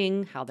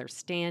sitting, how they're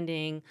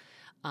standing,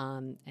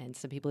 and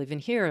some people even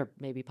here,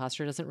 maybe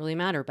posture doesn't really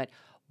matter, but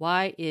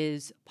why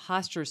is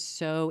posture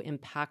so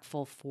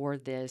impactful for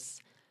this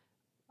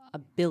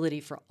ability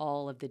for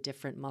all of the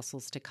different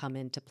muscles to come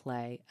into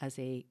play as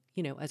a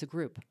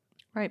group?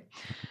 Right.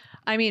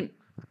 I mean,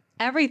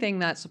 everything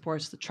that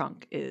supports the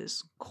trunk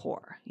is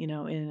core.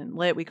 In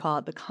lit, we call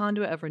it the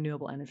conduit of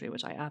renewable energy,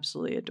 which I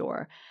absolutely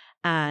adore.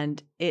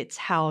 And it's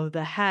how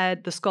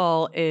the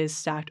skull is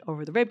stacked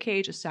over the rib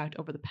cage, is stacked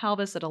over the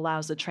pelvis that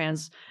allows the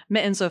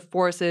transmittance of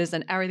forces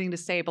and everything to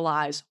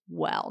stabilize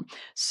well.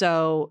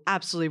 So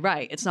absolutely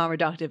right. It's not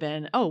reductive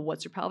in, oh,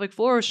 what's your pelvic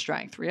floor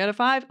strength? 3 out of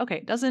 5?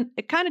 Okay,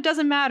 it kind of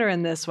doesn't matter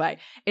in this way.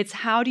 It's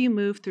how do you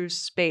move through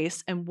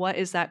space and what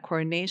is that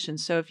coordination?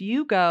 So if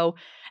you go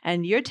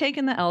and you're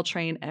taking the L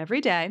train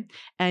every day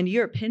and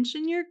you're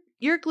pinching your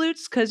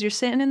glutes because you're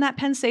sitting in that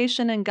pen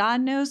station and God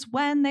knows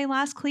when they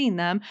last cleaned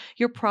them,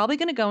 you're probably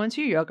going to go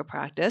into your yoga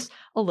practice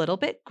a little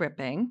bit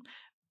gripping,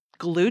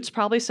 glutes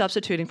probably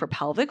substituting for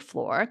pelvic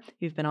floor.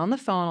 You've been on the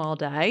phone all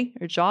day.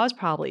 Your jaw is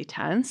probably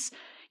tense.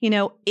 Are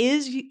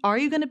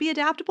you going to be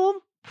adaptable?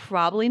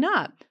 Probably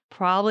not.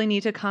 Probably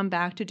need to come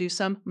back to do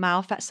some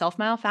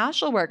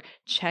self-myofascial work.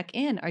 Check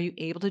in. Are you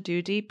able to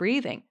do deep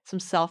breathing? Some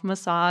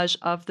self-massage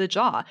of the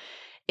jaw.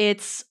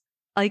 It's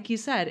like you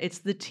said, it's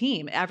the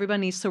team.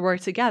 Everyone needs to work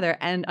together.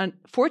 And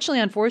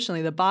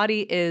unfortunately, the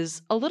body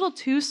is a little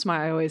too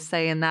smart, I always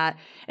say, in that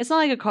it's not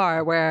like a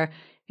car where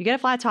you get a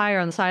flat tire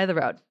on the side of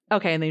the road.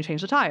 Okay, and then you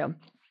change the tire.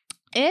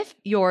 If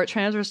your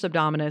transverse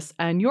abdominis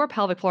and your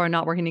pelvic floor are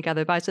not working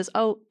together, the body says,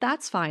 oh,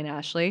 that's fine,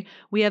 Ashley.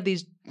 We got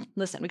these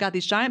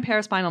giant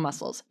paraspinal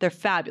muscles. They're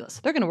fabulous.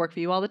 They're going to work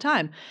for you all the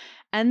time.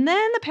 And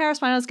then the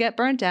paraspinals get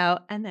burnt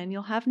out, and then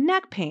you'll have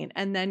neck pain.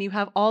 And then you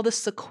have all the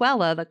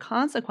sequela, the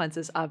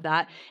consequences of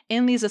that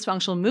in these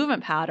dysfunctional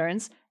movement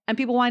patterns. And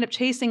people wind up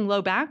chasing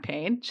low back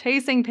pain,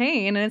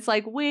 and it's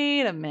like,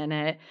 wait a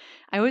minute.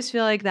 I always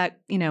feel like that,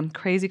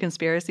 crazy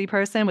conspiracy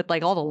person with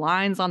like all the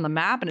lines on the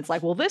map. And it's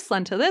like, well, this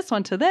led to this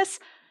one to this,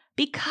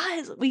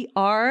 because we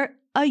are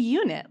a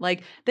unit.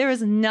 Like there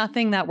is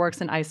nothing that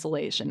works in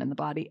isolation in the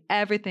body.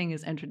 Everything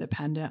is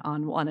interdependent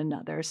on one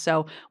another.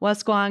 So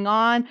what's going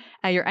on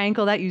at your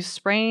ankle that you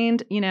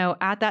sprained,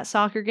 at that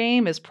soccer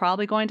game is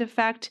probably going to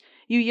affect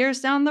you years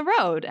down the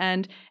road.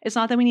 And it's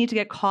not that we need to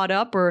get caught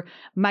up or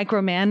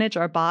micromanage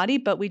our body,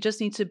 but we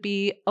just need to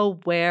be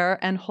aware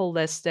and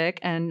holistic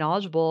and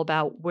knowledgeable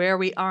about where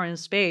we are in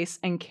space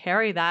and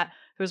carry that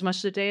through as much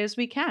of the day as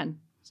we can.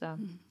 So.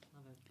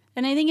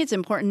 And I think it's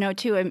important to know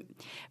too,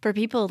 for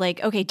people like,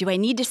 okay, do I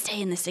need to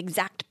stay in this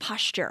exact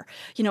posture?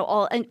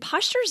 And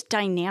posture's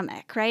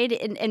dynamic, right?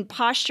 And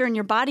posture and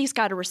your body's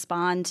got to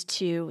respond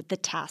to the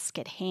task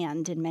at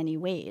hand in many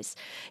ways.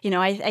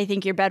 I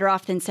think you're better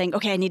off than saying,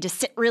 okay, I need to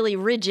sit really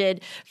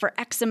rigid for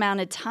X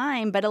amount of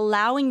time, but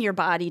allowing your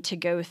body to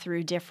go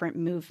through different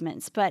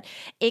movements. But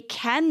it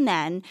can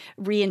then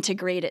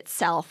reintegrate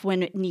itself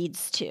when it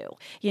needs to.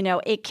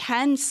 It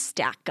can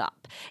stack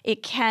up.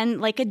 It can,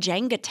 like a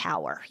Jenga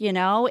tower,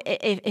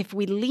 if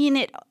we lean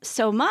it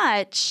so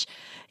much,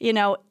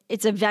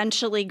 it's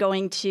eventually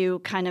going to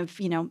kind of,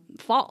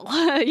 fall,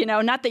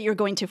 not that you're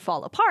going to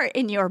fall apart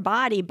in your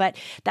body, but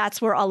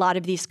that's where a lot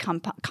of these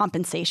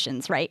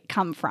compensations, right,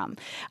 come from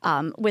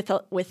with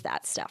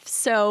that stuff.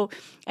 So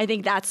I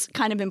think that's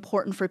kind of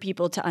important for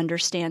people to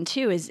understand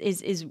too,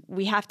 is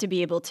we have to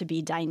be able to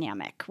be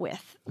dynamic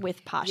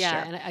with posture.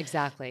 Yeah, and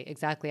exactly.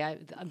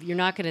 You're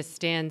not going to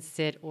stand,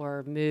 sit,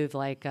 or move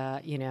like,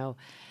 the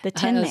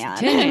Tin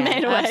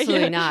Man.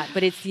 Absolutely not.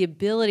 But it's the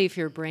ability for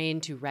your brain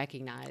to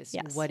recognize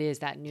what is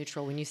that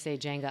neutral. When you say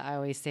Jenga, I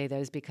always say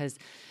those because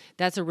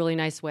that's a really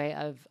nice way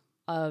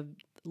of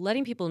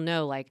letting people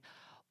know like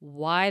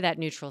why that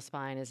neutral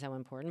spine is so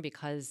important,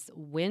 because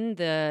when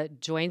the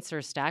joints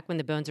are stacked, when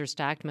the bones are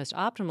stacked most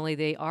optimally,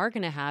 they are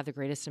going to have the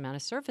greatest amount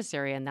of surface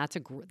area, and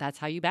that's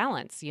how you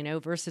balance,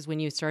 versus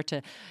when you start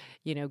to,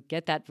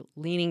 get that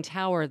leaning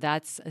tower,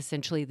 that's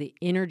essentially the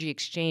energy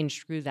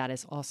exchange through that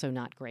is also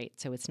not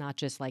great. So it's not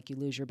just like you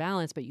lose your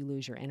balance, but you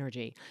lose your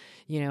energy.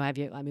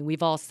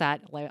 We've all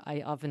sat, like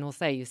I often will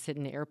say, you sit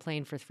in an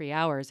airplane for 3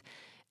 hours,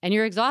 and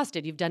you're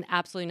exhausted. You've done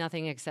absolutely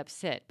nothing except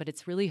sit, but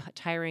it's really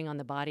tiring on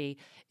the body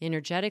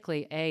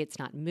energetically. It's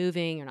not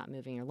moving. You're not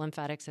moving your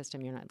lymphatic system.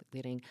 You're not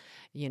getting,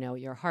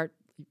 your heart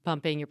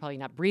pumping. You're probably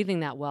not breathing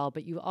that well,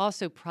 but you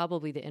also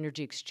probably the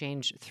energy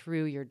exchange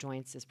through your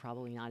joints is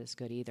probably not as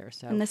good either.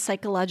 So, and the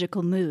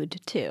psychological mood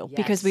too,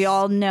 because we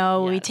all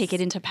know we take it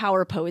into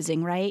power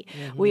posing, right?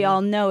 Mm-hmm. We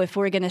all know if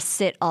we're going to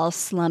sit all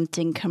slumped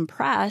and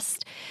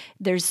compressed,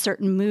 there's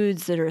certain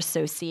moods that are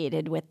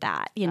associated with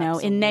that,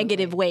 in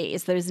negative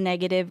ways. There's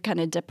negative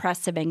kind of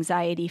depressive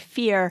anxiety,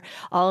 fear,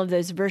 all of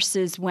those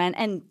versus when,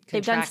 and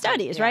they've done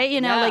studies, right?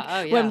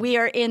 When we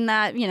are in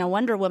that,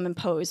 Wonder Woman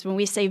pose, when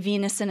we say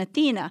Venus and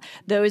Athena,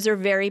 those are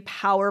very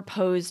power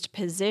posed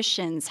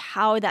positions,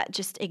 how that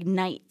just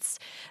ignites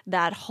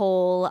that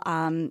whole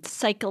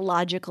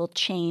psychological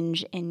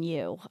change in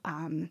you.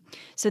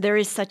 So there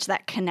is such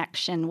that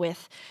connection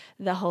with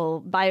the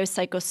whole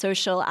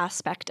biopsychosocial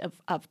aspect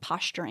of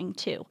posturing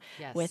too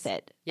with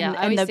it. Yeah,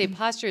 I always say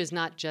posture is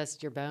not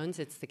just your bones,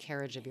 it's the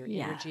carriage of your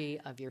energy,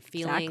 of your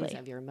feelings,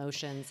 of your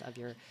emotions, of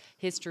your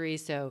history.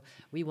 So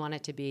we want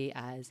it to be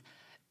as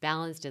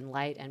balanced and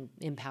light and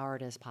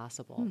empowered as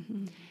possible.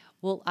 Mm-hmm.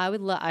 Well,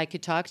 I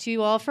could talk to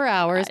you all for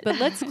hours, but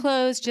let's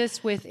close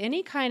just with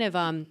any kind of,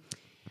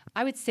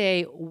 I would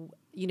say,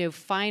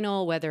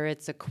 final, whether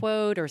it's a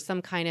quote or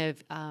some kind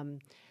of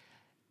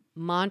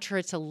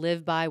mantra to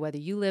live by, whether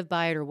you live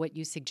by it or what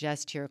you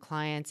suggest to your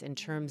clients in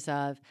terms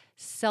of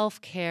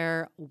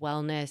self-care,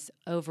 wellness,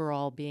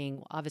 overall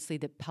being, obviously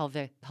the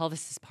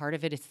pelvis is part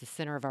of it. It's the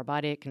center of our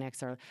body. It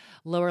connects our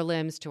lower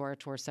limbs to our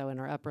torso and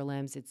our upper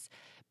limbs.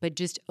 But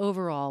just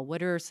overall,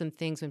 what are some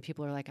things when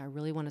people are like, I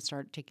really want to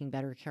start taking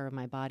better care of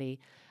my body?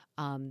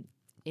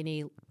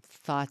 Any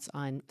thoughts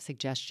on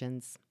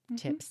suggestions,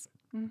 tips?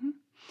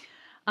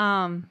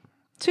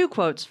 Two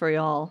quotes for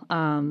y'all,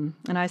 and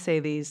I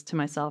say these to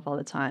myself all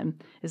the time,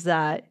 is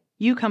that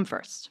you come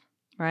first,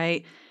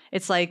 right?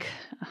 It's like,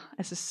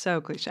 this is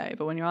so cliche,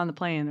 but when you're on the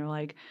plane, they're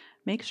like,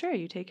 make sure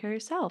you take care of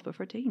yourself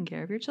before taking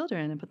care of your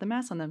children and put the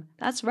mask on them.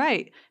 That's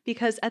right,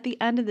 because at the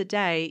end of the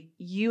day,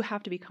 you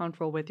have to be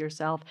comfortable with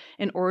yourself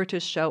in order to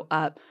show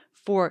up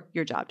for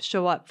your job, to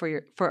show up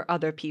for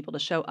other people, to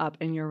show up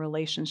in your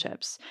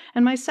relationships.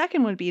 And my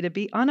second would be to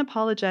be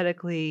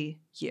unapologetically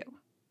you,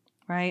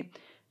 right?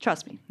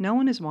 Trust me, no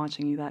one is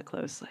watching you that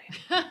closely.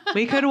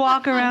 We could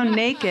walk around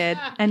naked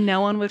and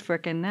no one would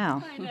frickin'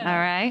 know. All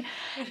right?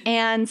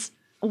 And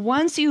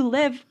once you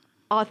live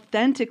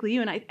authentically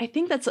you, and I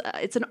think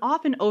it's an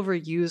often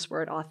overused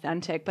word,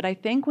 authentic, but I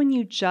think when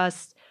you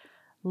just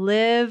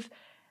live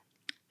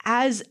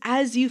as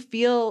you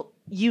feel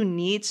you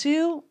need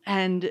to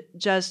and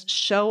just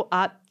show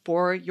up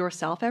for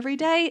yourself every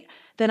day,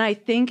 then I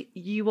think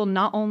you will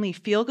not only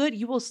feel good,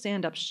 you will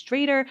stand up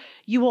straighter,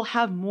 you will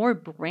have more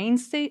brain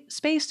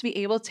space to be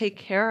able to take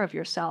care of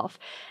yourself.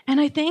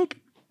 And I think,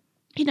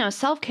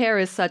 self-care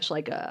is such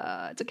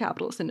it's a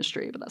capitalist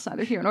industry, but that's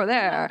neither here nor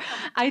there.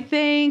 I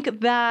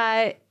think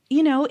that,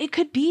 it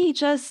could be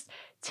just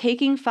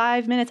taking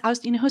 5 minutes.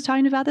 Who's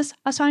talking about this?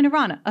 I was talking to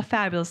Rana, a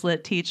fabulous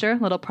lit teacher,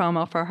 little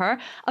promo for her,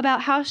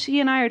 about how she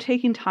and I are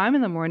taking time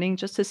in the morning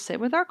just to sit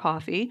with our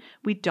coffee.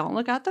 We don't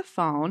look at the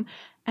phone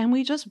and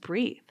we just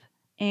breathe.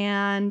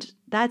 And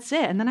that's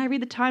it. And then I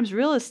read the Times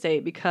Real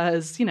Estate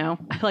because, I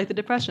like the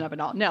depression of it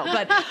all. No,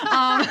 but,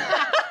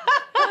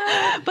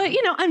 but,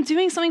 I'm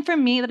doing something for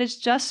me that is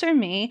just for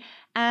me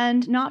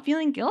and not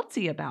feeling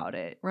guilty about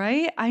it,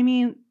 right? I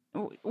mean,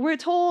 we're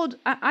told,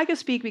 I can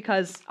speak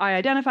because I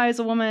identify as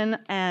a woman,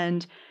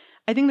 and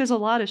I think there's a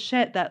lot of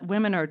shit that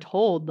women are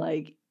told,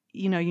 like,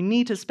 you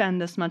need to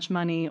spend this much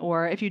money,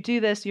 or if you do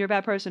this, you're a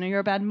bad person, or you're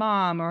a bad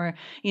mom, or,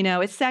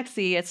 it's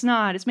sexy, it's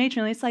not, it's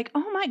matronly. It's like,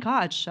 oh my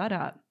God, shut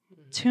up.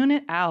 Tune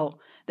it out.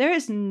 There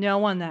is no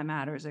one that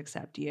matters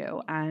except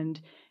you. And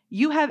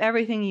you have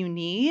everything you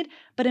need,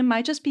 but it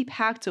might just be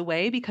packed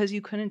away because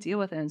you couldn't deal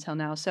with it until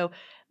now. So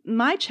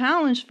my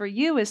challenge for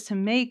you is to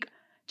make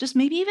just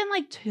maybe even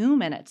 2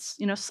 minutes,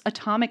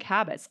 Atomic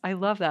Habits. I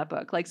love that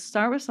book.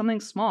 Start with something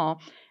small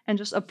and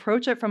just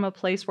approach it from a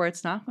place where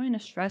it's not going to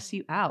stress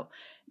you out.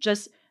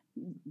 Just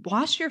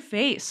wash your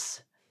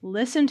face,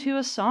 listen to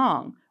a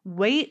song,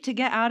 wait to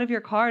get out of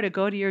your car to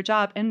go to your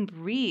job, and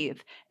breathe.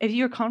 If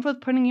you're comfortable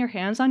with putting your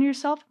hands on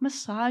yourself,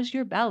 massage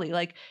your belly.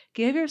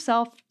 Give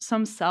yourself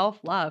some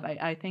self-love.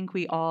 I think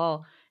we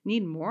all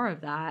need more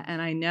of that.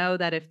 And I know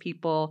that if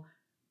people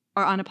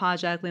are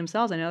unapologetically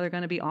themselves, I know they're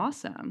going to be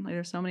awesome.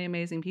 There's so many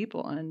amazing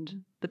people.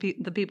 And the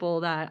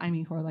people that,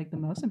 who are the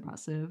most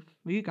impressive,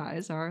 you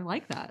guys are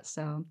like that.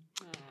 So,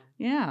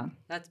 yeah.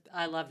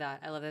 I love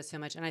that. I love that so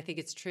much. And I think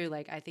it's true.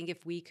 I think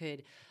if we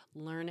could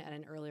learn at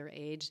an earlier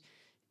age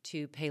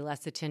to pay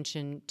less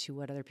attention to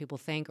what other people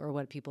think or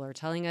what people are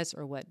telling us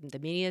or what the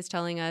media is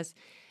telling us,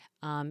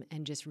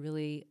 and just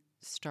really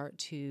start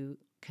to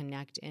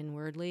connect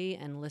inwardly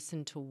and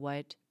listen to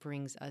what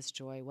brings us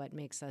joy, what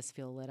makes us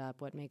feel lit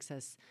up,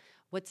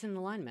 what's in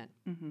alignment.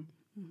 Mm-hmm.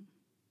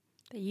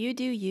 You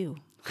do you.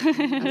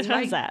 That's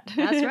right. That.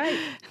 That's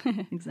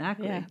right.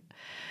 Exactly. Yeah.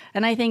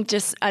 And I think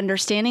just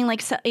understanding,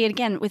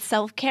 again, with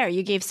self-care,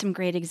 you gave some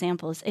great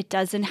examples. It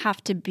doesn't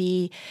have to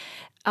be,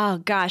 oh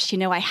gosh,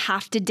 I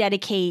have to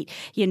dedicate,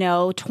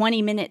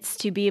 20 minutes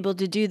to be able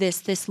to do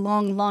this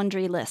long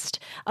laundry list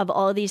of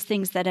all these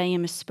things that I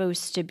am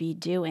supposed to be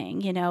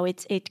doing.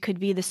 It could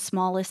be the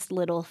smallest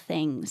little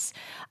things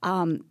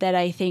that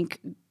I think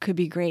could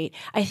be great.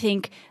 I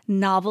think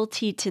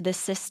novelty to the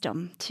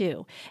system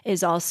too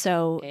is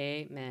also,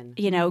 amen.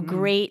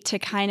 Great to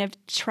kind of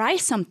try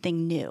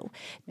something new,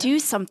 do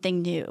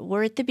something new.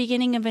 We're at the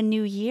beginning of a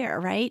new year,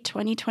 right?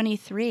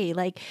 2023,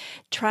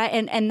 try,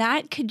 and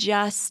that could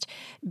just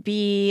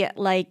be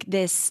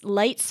this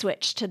light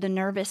switch to the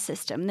nervous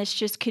system. This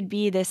just could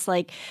be this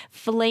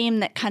flame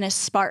that kind of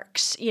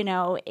sparks,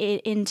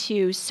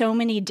 into so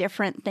many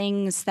different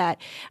things that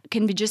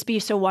can just be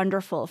so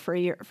wonderful for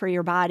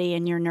your body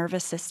and your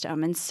nervous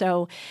system. And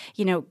so,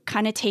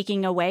 kind of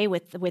taking away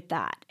with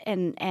that.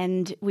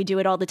 And we do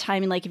it all the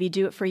time. And if you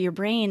do it for your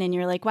brain and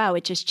you're like, wow,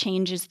 it just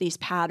changes these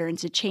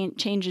patterns. It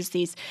changes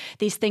these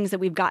things that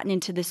we've gotten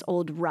into this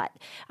old rut.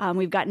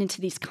 We've gotten into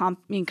these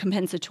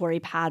compensatory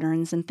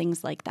patterns and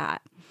things like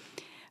that.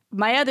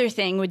 My other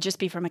thing would just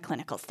be from a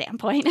clinical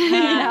standpoint.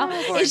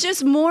 It's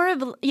just more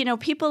of,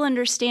 people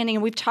understanding.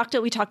 And we talked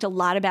a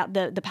lot about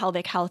the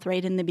pelvic health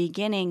right in the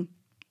beginning.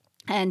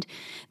 And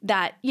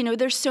that,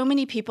 there's so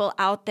many people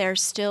out there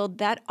still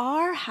that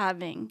are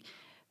having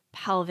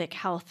pelvic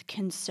health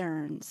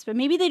concerns, but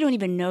maybe they don't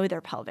even know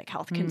their pelvic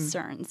health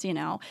concerns,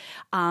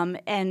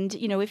 and,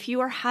 if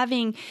you are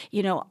having,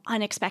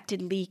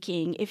 unexpected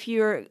leaking, if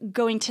you're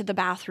going to the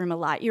bathroom a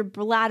lot, your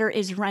bladder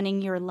is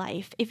running your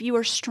life, if you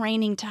are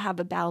straining to have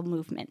a bowel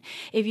movement,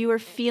 if you are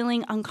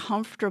feeling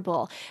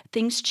uncomfortable,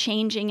 things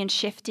changing and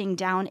shifting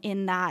down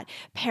in that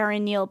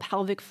perineal,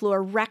 pelvic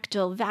floor,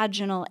 rectal,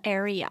 vaginal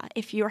area,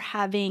 if you're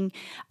having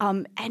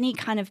any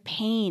kind of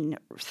pain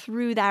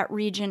through that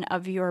region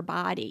of your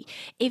body,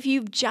 if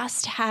you've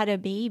just had a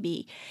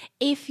baby,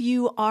 if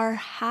you are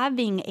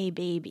having a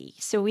baby.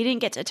 So we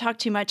didn't get to talk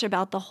too much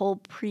about the whole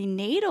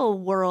prenatal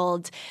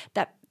world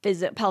that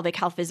pelvic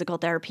health physical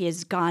therapy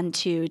has gone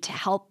to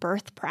help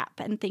birth prep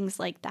and things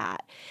like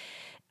that.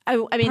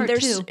 I mean,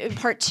 there's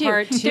part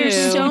two.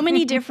 There's so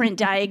many different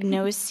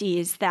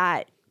diagnoses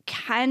that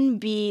can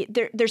be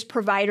there's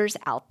providers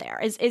out there.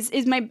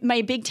 Is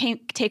my big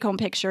take home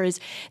picture is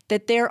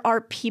that there are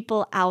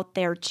people out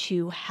there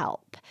to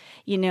help.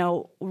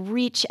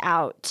 Reach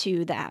out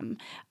to them.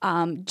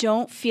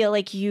 Don't feel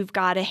like you've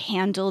got to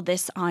handle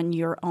this on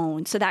your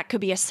own. So that could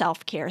be a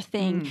self-care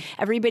thing.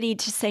 Everybody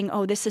just saying,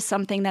 oh, this is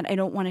something that I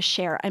don't want to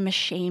share, I'm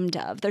ashamed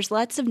of. There's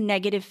lots of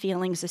negative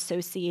feelings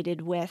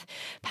associated with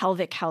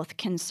pelvic health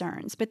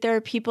concerns, but there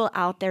are people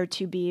out there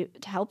to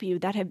help you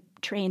that have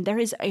trained. There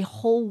is a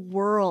whole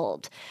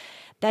world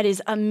that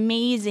is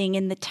amazing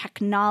in the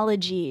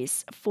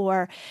technologies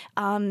for,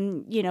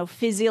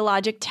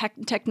 physiologic,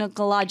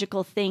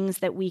 technological things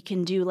that we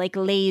can do, like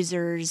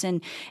lasers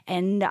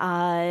and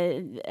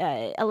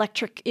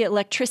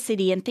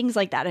electricity and things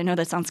like that. I know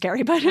that sounds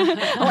scary, but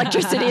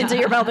electricity into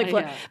your pelvic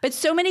floor. Yeah. But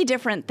so many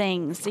different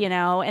things,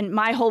 and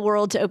my whole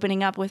world to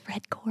opening up with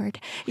red cord,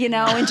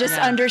 and just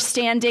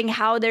understanding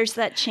how there's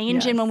that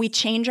change. Yes. And when we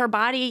change our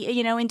body,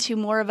 into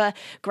more of a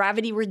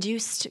gravity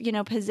reduced,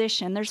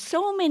 position, there's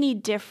so many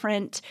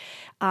different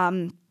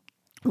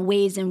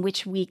ways in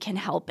which we can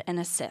help and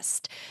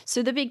assist.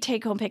 So the big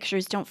take-home picture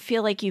is don't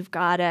feel like you've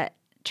got to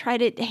try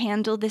to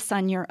handle this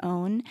on your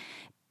own.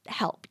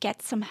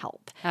 Get some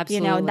help.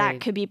 Absolutely.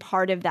 That could be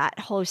part of that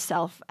whole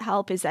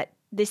self-help is that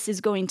this is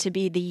going to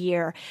be the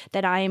year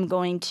that I am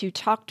going to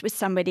talk with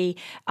somebody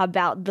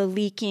about the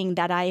leaking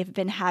that I have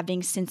been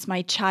having since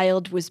my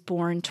child was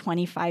born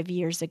 25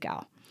 years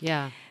ago.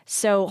 Yeah.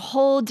 So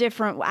whole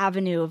different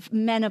avenue of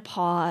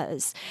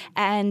menopause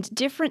and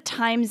different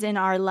times in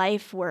our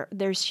life where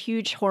there's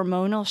huge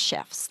hormonal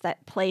shifts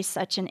that play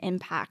such an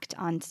impact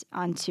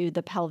onto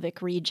the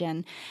pelvic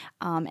region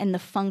and the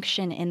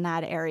function in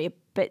that area,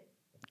 but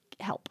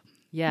help.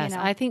 Yes,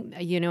 I think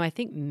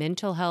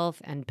mental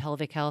health and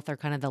pelvic health are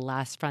kind of the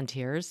last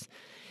frontiers.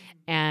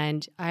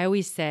 And I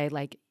always say,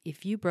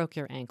 if you broke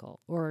your ankle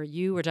or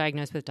you were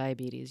diagnosed with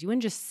diabetes, you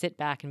wouldn't just sit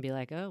back and be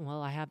like, oh,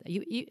 well, I have,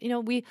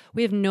 we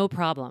have no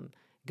problem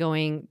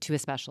going to a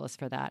specialist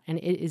for that. And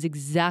it is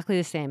exactly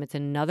the same. It's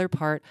another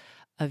part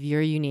of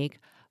your unique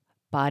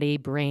body,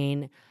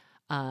 brain,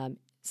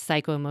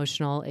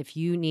 psycho-emotional. If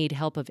you need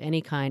help of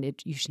any kind,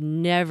 you should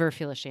never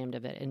feel ashamed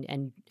of it.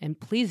 And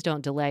please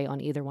don't delay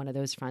on either one of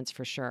those fronts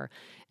for sure.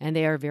 And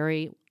they are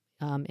very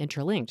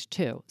interlinked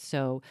too.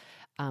 So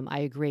I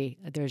agree.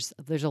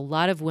 There's a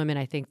lot of women,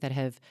 I think, that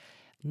have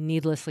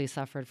needlessly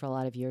suffered for a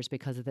lot of years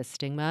because of the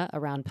stigma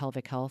around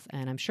pelvic health.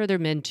 And I'm sure there are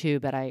men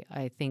too, but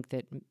I think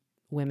that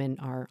women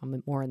are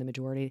more in the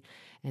majority.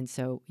 And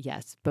so,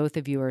 yes, both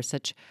of you are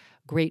such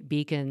great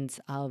beacons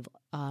of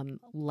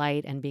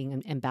light and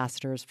being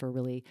ambassadors for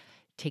really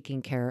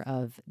taking care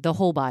of the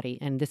whole body.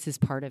 And this is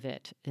part of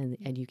it.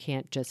 And you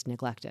can't just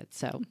neglect it.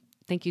 So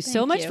thank you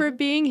so much for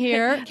being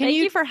here. Thank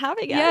you for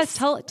having us. Yes,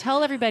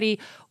 tell everybody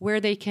where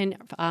they can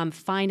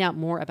find out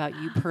more about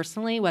you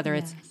personally, whether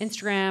it's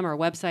Instagram or a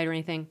website or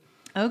anything.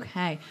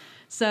 Okay.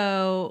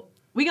 So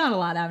we got a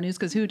lot of avenues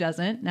because who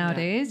doesn't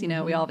nowadays? We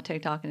all have a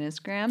TikTok and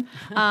Instagram.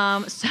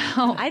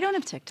 So I don't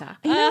have TikTok.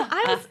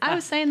 I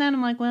was saying that.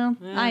 I'm like, well,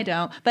 I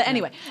don't. But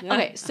anyway,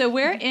 okay. So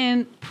we're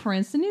in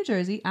Princeton, New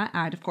Jersey at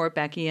Active Core,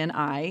 Becky and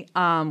I.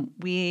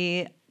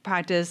 We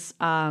practice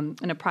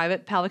in a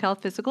private pelvic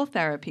health physical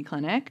therapy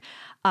clinic.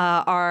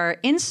 Our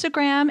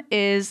Instagram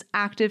is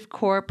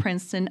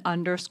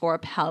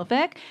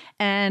activecoreprinceton_pelvic.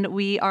 And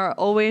we are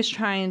always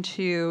trying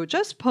to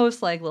just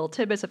post little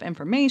tidbits of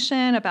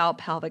information about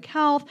pelvic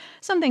health,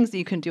 some things that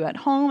you can do at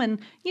home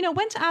and,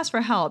 when to ask for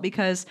help,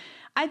 because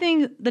I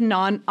think the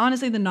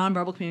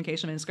nonverbal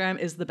communication of Instagram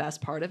is the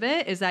best part of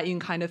it, is that you can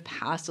kind of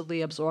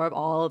passively absorb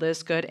all of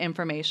this good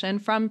information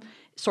from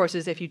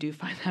sources if you do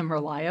find them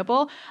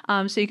reliable.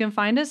 So you can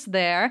find us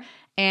there.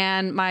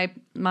 And my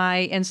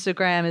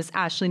Instagram is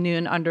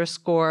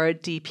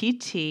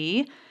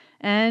AshleyNewton_DPT.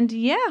 And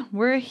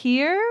we're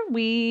here.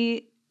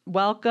 We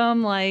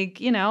welcome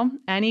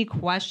any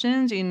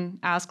questions. You can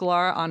ask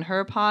Laura on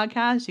her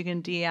podcast. You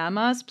can DM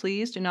us.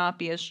 Please do not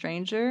be a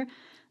stranger.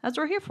 That's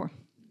what we're here for.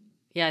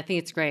 Yeah, I think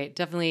it's great.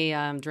 Definitely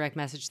direct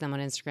message them on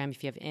Instagram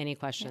if you have any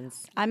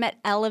questions. Yeah. I'm at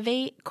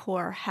Elevate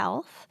Core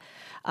Health.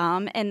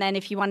 And then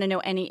if you want to know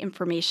any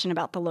information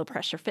about the low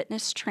pressure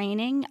fitness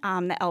training,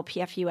 the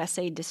LPF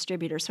USA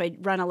distributor. So I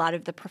run a lot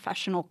of the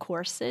professional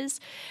courses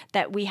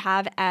that we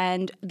have.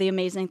 And the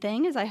amazing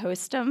thing is I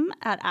host them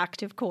at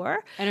Active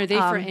Core. And are they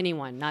for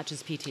anyone, not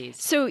just PTs?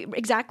 So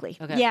exactly.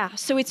 Okay. Yeah.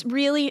 So it's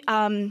really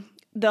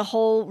the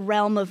whole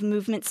realm of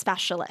movement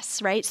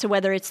specialists, right? So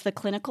whether it's the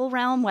clinical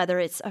realm, whether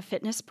it's a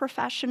fitness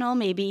professional,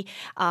 maybe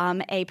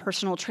a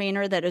personal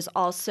trainer that is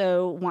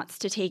also wants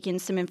to take in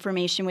some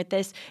information with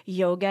this,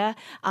 yoga,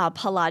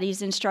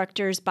 Pilates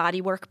instructors,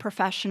 bodywork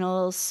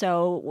professionals,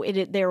 so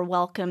they're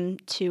welcome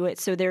to it.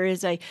 So there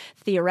is a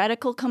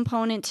theoretical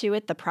component to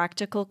it, the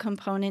practical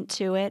component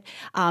to it.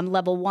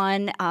 Level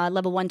 1,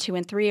 2,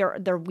 and 3 are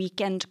their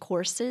weekend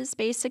courses,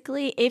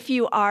 basically. If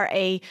you are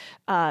a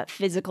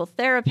physical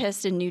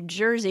therapist in New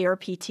Jersey or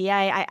PTA,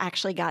 I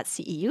actually got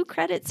CEU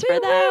credits for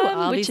them.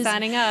 I'll be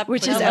signing up.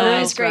 Which is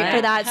always great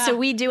for that. So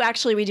we do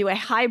a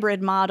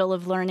hybrid model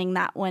of learning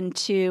that one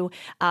too.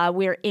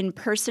 We're in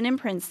person in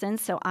Princeton,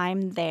 so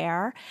I'm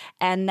there.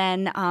 And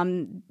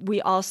then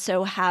we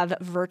also have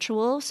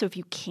virtual. So if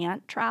you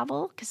can't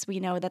travel, because we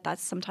know that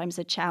that's sometimes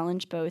a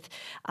challenge, both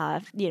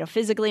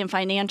physically and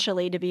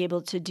financially, to be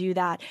able to do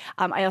that.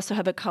 I also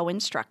have a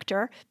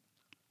co-instructor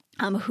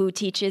who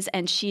teaches,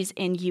 and she's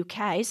in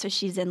UK, so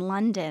she's in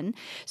London.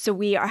 So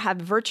we have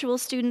virtual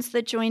students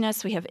that join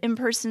us. We have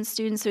in-person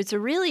students. So it's a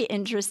really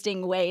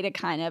interesting way to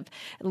kind of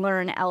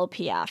learn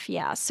LPF.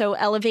 Yeah. So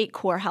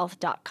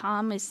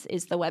elevatecorehealth.com is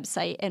the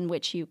website in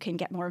which you can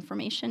get more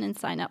information and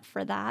sign up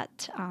for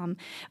that.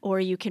 Or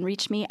you can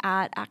reach me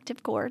at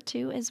Active Core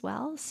too as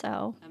well.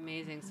 So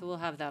amazing. So we'll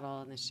have that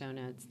all in the show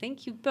notes.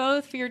 Thank you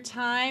both for your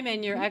time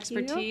and your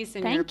expertise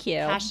and your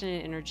passion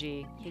and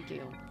energy. Thank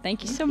you.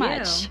 Thank you so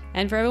much.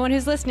 And for everyone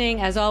who's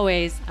listening, as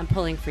always, I'm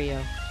pulling for you.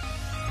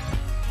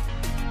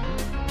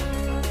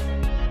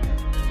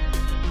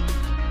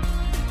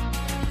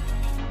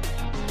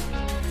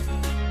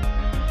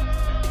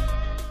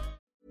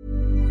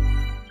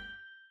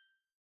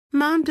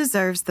 Mom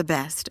deserves the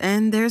best,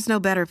 and there's no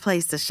better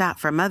place to shop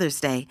for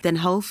Mother's Day than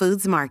Whole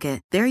Foods Market.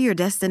 They're your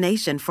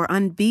destination for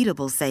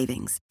unbeatable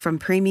savings, from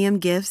premium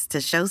gifts to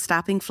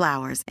show-stopping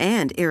flowers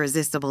and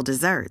irresistible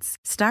desserts.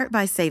 Start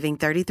by saving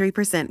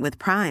 33% with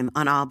Prime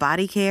on all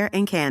body care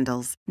and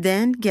candles.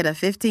 Then get a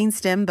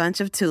 15-stem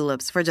bunch of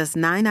tulips for just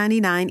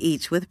 $9.99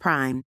 each with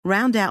Prime.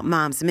 Round out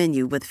Mom's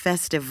menu with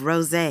festive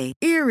rosé,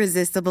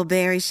 irresistible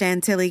berry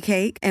chantilly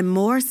cake, and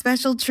more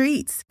special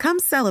treats. Come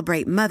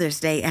celebrate Mother's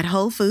Day at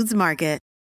Whole Foods Market.